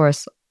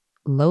Copcosaurus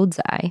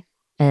lodzi,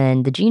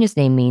 and the genus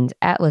name means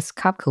Atlas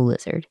Copco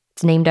lizard.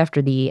 It's named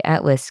after the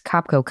Atlas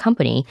Copco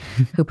Company,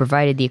 who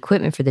provided the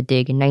equipment for the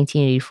dig in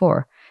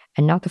 1984,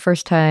 and not the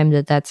first time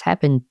that that's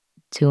happened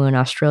to an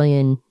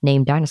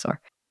Australian-named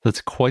dinosaur. That's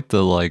quite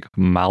the,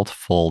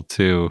 mouthful,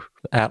 too.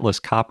 Atlas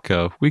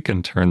Copco. We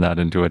can turn that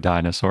into a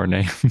dinosaur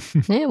name.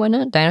 Yeah, why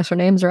not? Dinosaur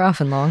names are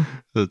often long.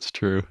 That's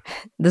true.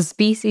 The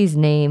species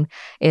name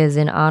is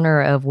in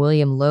honor of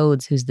William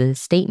Loades, who's the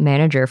state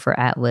manager for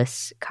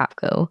Atlas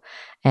Copco,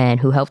 and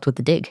who helped with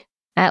the dig.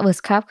 Atlas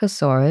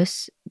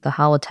Copcosaurus, the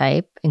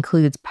holotype,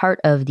 includes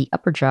part of the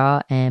upper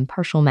jaw and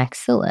partial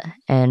maxilla,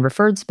 and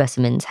referred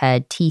specimens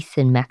had teeth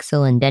and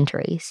maxilla and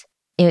dentaries.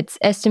 It's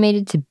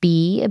estimated to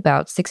be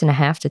about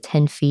 6.5 to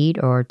 10 feet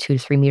or 2 to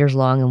 3 meters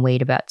long and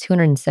weighed about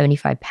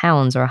 275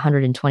 pounds or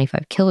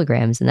 125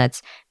 kilograms, and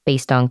that's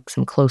based on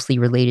some closely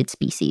related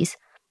species.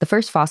 The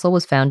first fossil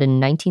was found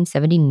in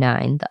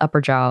 1979. The upper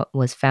jaw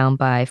was found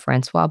by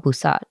Francois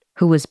Boussat,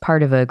 who was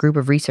part of a group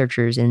of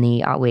researchers in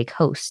the Otway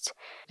Coast.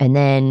 And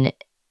then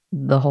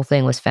the whole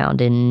thing was found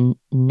in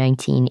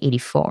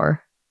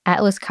 1984.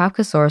 Atlas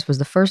Copcosaurus was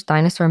the first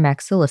dinosaur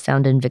maxilla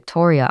found in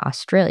Victoria,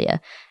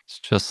 Australia. It's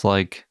just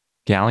like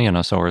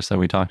Gallionosaurus that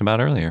we talked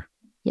about earlier.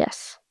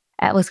 Yes.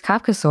 Atlas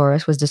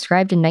Copcosaurus was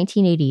described in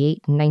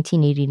 1988 and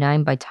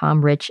 1989 by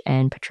Tom Rich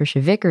and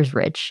Patricia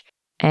Vickers-Rich.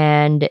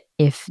 And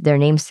if their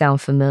names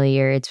sound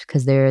familiar, it's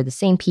because they're the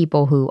same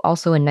people who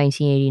also in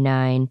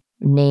 1989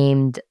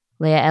 named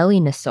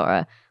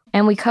Laealinosaura.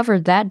 And we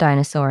covered that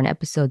dinosaur in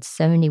episode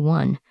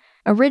 71.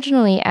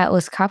 Originally,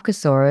 Atlas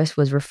Copcosaurus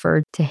was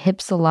referred to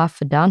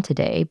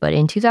Hypsilophodontidae, but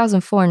in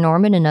 2004,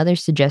 Norman and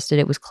others suggested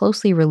it was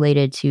closely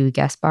related to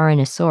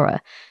Gasparinosaura,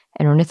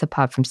 an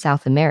ornithopod from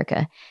South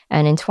America.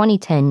 And in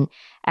 2010,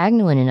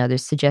 Agnelin and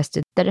others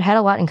suggested that it had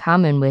a lot in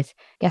common with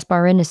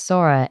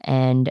Gasparinosaura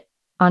and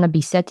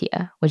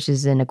Anabisetia, which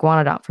is an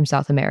iguanodont from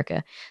South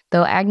America,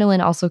 though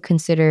Agnelin also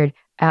considered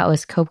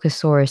Atlas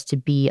Copcosaurus to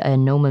be a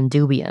nomen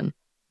dubium.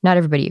 Not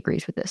everybody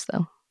agrees with this,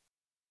 though.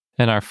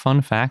 And our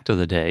fun fact of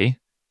the day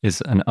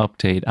is an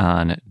update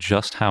on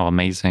just how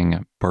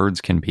amazing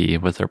birds can be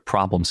with their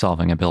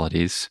problem-solving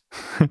abilities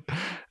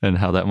and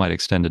how that might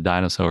extend to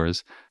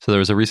dinosaurs. So there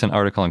was a recent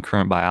article in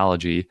Current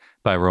Biology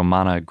by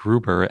Romana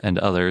Gruber and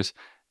others,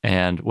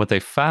 and what they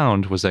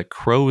found was that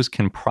crows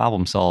can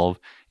problem-solve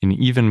in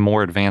even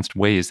more advanced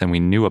ways than we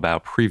knew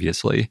about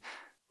previously.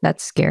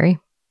 That's scary.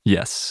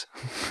 Yes,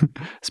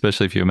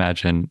 especially if you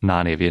imagine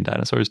non-avian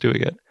dinosaurs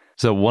doing it.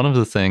 So one of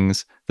the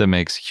things that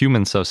makes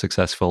humans so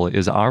successful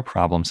is our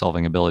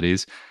problem-solving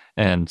abilities,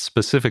 and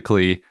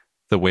specifically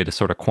the way to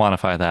sort of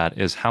quantify that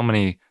is how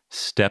many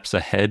steps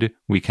ahead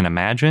we can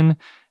imagine,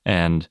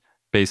 and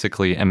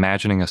basically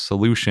imagining a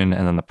solution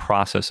and then the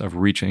process of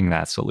reaching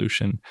that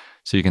solution.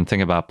 So you can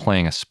think about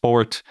playing a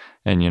sport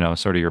and,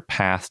 sort of your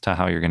path to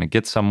how you're going to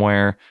get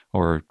somewhere,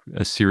 or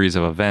a series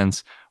of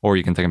events, or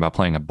you can think about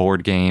playing a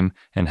board game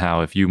and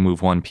how if you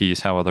move one piece,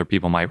 how other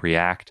people might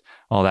react.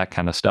 All that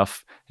kind of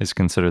stuff is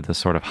considered the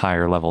sort of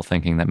higher level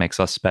thinking that makes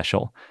us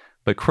special.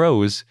 But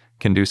crows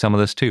can do some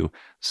of this too.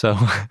 So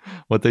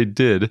what they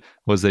did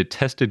was they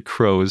tested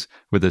crows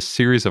with a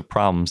series of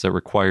problems that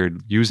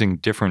required using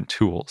different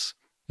tools.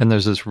 And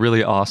there's this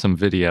really awesome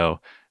video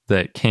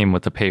that came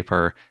with the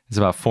paper. It's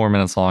about 4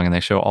 minutes long, and they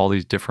show all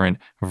these different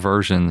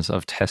versions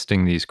of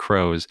testing these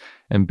crows.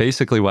 And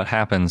basically what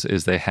happens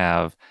is they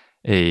have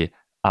a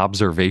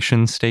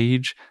observation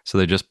stage. So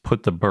they just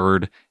put the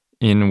bird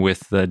in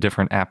with the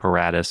different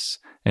apparatus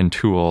and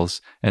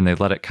tools, and they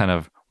let it kind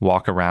of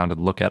walk around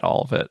and look at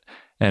all of it.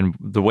 And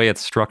the way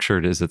it's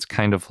structured is it's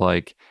kind of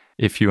like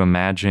if you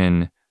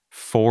imagine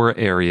 4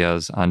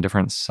 areas on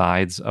different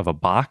sides of a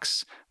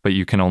box, but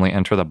you can only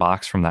enter the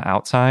box from the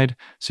outside.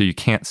 So you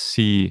can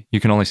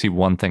only see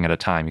one thing at a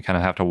time. You kind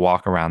of have to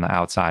walk around the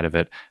outside of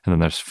it. And then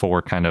there's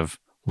 4 kind of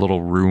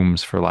little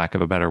rooms, for lack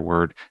of a better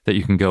word, that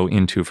you can go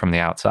into from the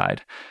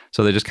outside.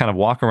 So they just kind of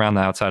walk around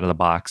the outside of the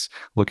box,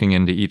 looking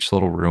into each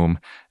little room,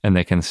 and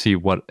they can see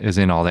what is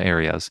in all the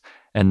areas.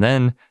 And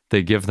then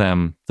they give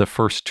them the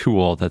first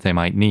tool that they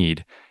might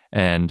need.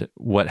 And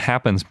what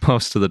happens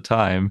most of the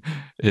time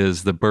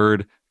is the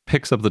bird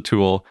picks up the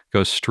tool,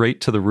 goes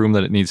straight to the room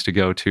that it needs to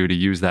go to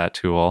use that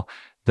tool,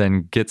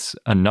 then gets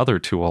another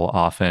tool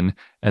often,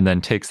 and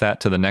then takes that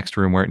to the next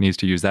room where it needs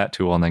to use that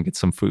tool and then gets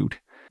some food.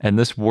 And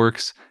this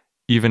works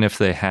even if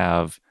they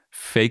have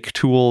fake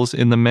tools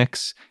in the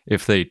mix.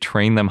 If they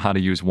train them how to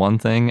use one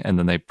thing and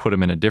then they put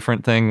them in a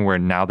different thing where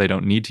now they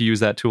don't need to use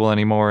that tool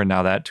anymore, and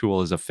now that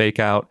tool is a fake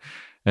out,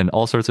 and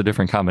all sorts of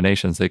different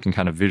combinations, they can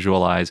kind of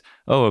visualize,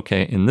 oh,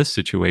 okay, in this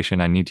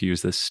situation, I need to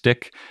use this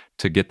stick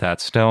to get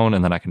that stone,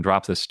 and then I can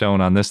drop this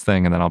stone on this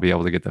thing, and then I'll be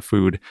able to get the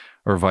food,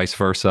 or vice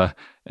versa,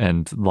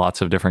 and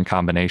lots of different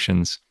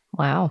combinations.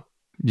 Wow.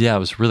 Yeah, it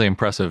was really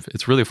impressive.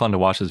 It's really fun to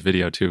watch this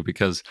video too,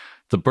 because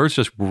the birds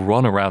just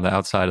run around the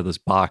outside of this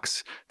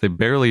box. They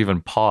barely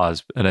even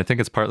pause. And I think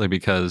it's partly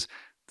because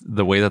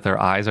the way that their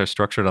eyes are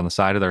structured on the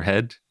side of their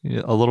head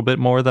a little bit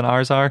more than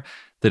ours are.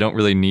 They don't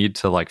really need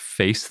to like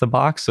face the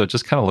box. So it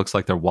just kind of looks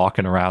like they're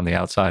walking around the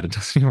outside. It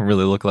doesn't even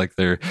really look like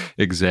they're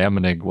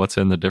examining what's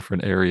in the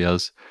different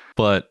areas.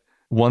 But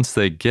once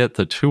they get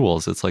the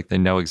tools, it's like they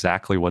know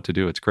exactly what to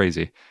do. It's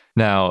crazy.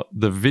 Now,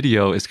 the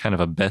video is kind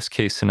of a best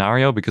case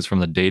scenario because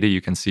from the data,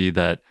 you can see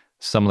that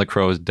some of the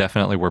crows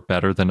definitely were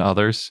better than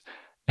others.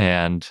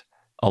 And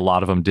a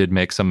lot of them did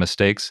make some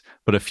mistakes,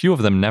 but a few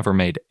of them never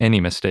made any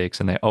mistakes,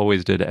 and they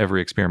always did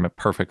every experiment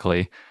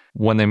perfectly.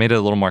 When they made it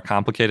a little more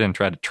complicated and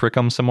tried to trick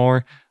them some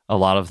more, a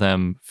lot of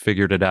them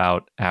figured it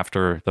out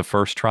after the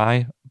first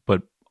try,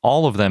 but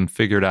all of them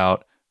figured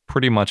out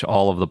pretty much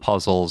all of the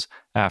puzzles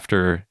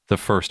after the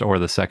first or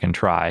the second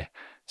try.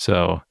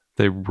 So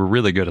they were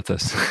really good at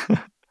this.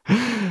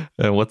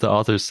 And what the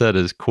author said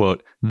is,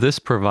 quote, "This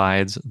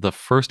provides the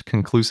first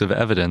conclusive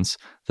evidence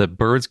that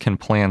birds can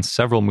plan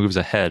several moves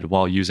ahead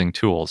while using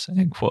tools,"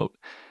 end quote.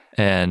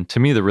 And to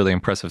me, the really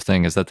impressive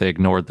thing is that they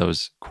ignored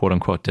those quote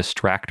unquote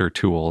distractor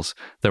tools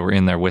that were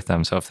in there with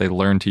them. So if they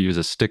learned to use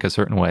a stick a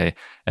certain way,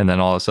 and then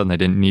all of a sudden they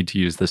didn't need to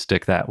use the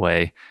stick that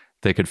way,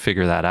 they could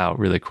figure that out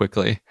really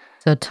quickly.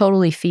 So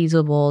totally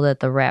feasible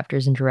that the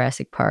raptors in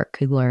Jurassic Park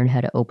could learn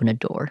how to open a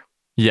door.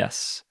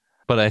 Yes.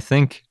 But I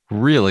think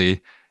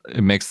really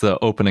it makes the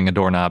opening a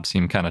doorknob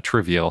seem kind of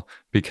trivial,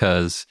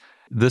 because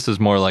this is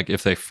more like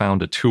if they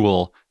found a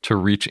tool to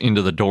reach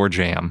into the door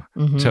jamb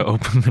to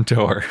open the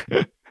door,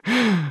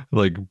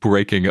 like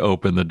breaking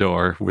open the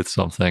door with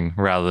something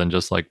rather than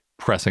just like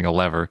pressing a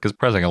lever, because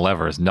pressing a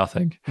lever is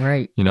nothing.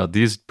 Right. You know,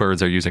 these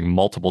birds are using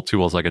multiple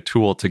tools, like a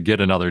tool to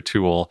get another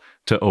tool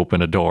to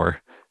open a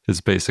door is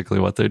basically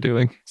what they're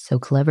doing. So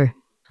clever.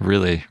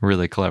 Really,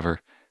 really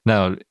clever.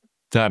 Now,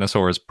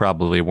 dinosaurs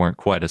probably weren't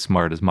quite as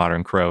smart as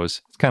modern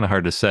crows. It's kind of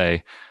hard to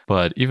say,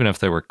 but even if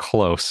they were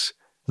close,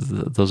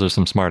 those are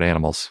some smart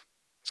animals.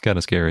 It's kind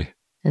of scary.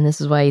 And this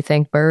is why you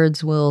think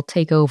birds will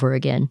take over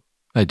again.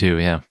 I do,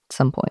 yeah. At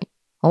some point.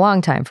 A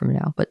long time from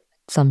now, but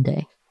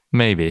someday.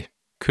 Maybe.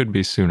 Could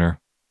be sooner.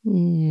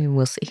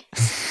 We'll see.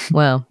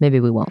 Well,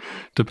 maybe we won't.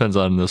 Depends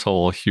on this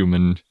whole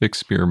human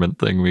experiment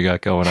thing we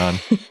got going on.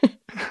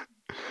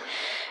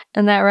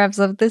 And that wraps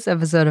up this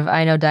episode of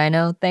I Know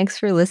Dino. Thanks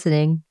for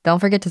listening. Don't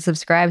forget to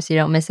subscribe so you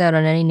don't miss out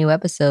on any new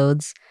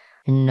episodes.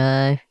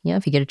 And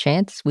if you get a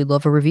chance, we'd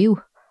love a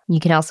review. You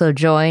can also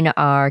join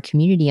our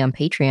community on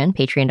Patreon,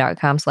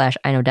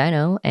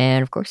 patreon.com/IKnowDino.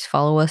 And of course,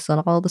 follow us on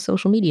all the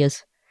social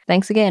medias.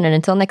 Thanks again, and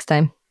until next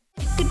time.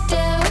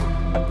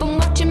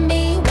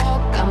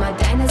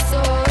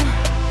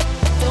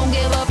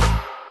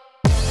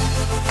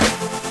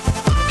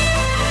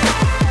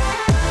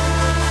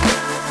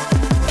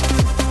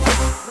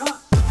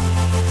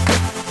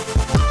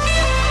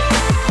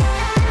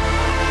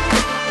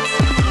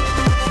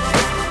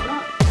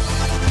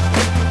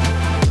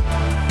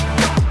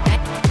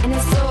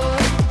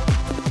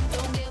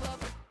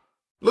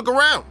 Look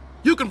around.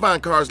 You can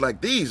find cars like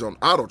these on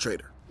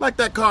AutoTrader, like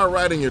that car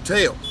right in your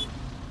tail.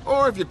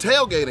 Or if you're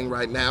tailgating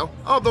right now,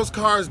 all those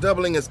cars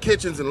doubling as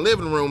kitchens and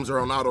living rooms are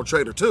on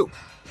AutoTrader too.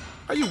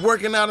 Are you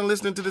working out and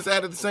listening to this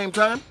ad at the same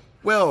time?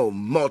 Well,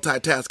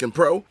 multitasking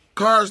pro,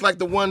 cars like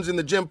the ones in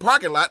the gym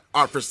parking lot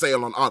are for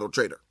sale on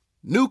AutoTrader.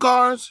 New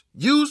cars,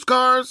 used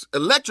cars,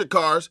 electric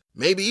cars,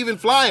 maybe even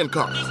flying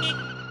cars.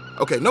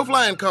 Okay, no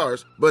flying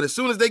cars, but as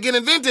soon as they get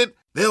invented,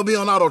 they'll be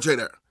on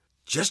AutoTrader.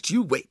 Just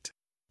you wait.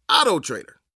 AutoTrader.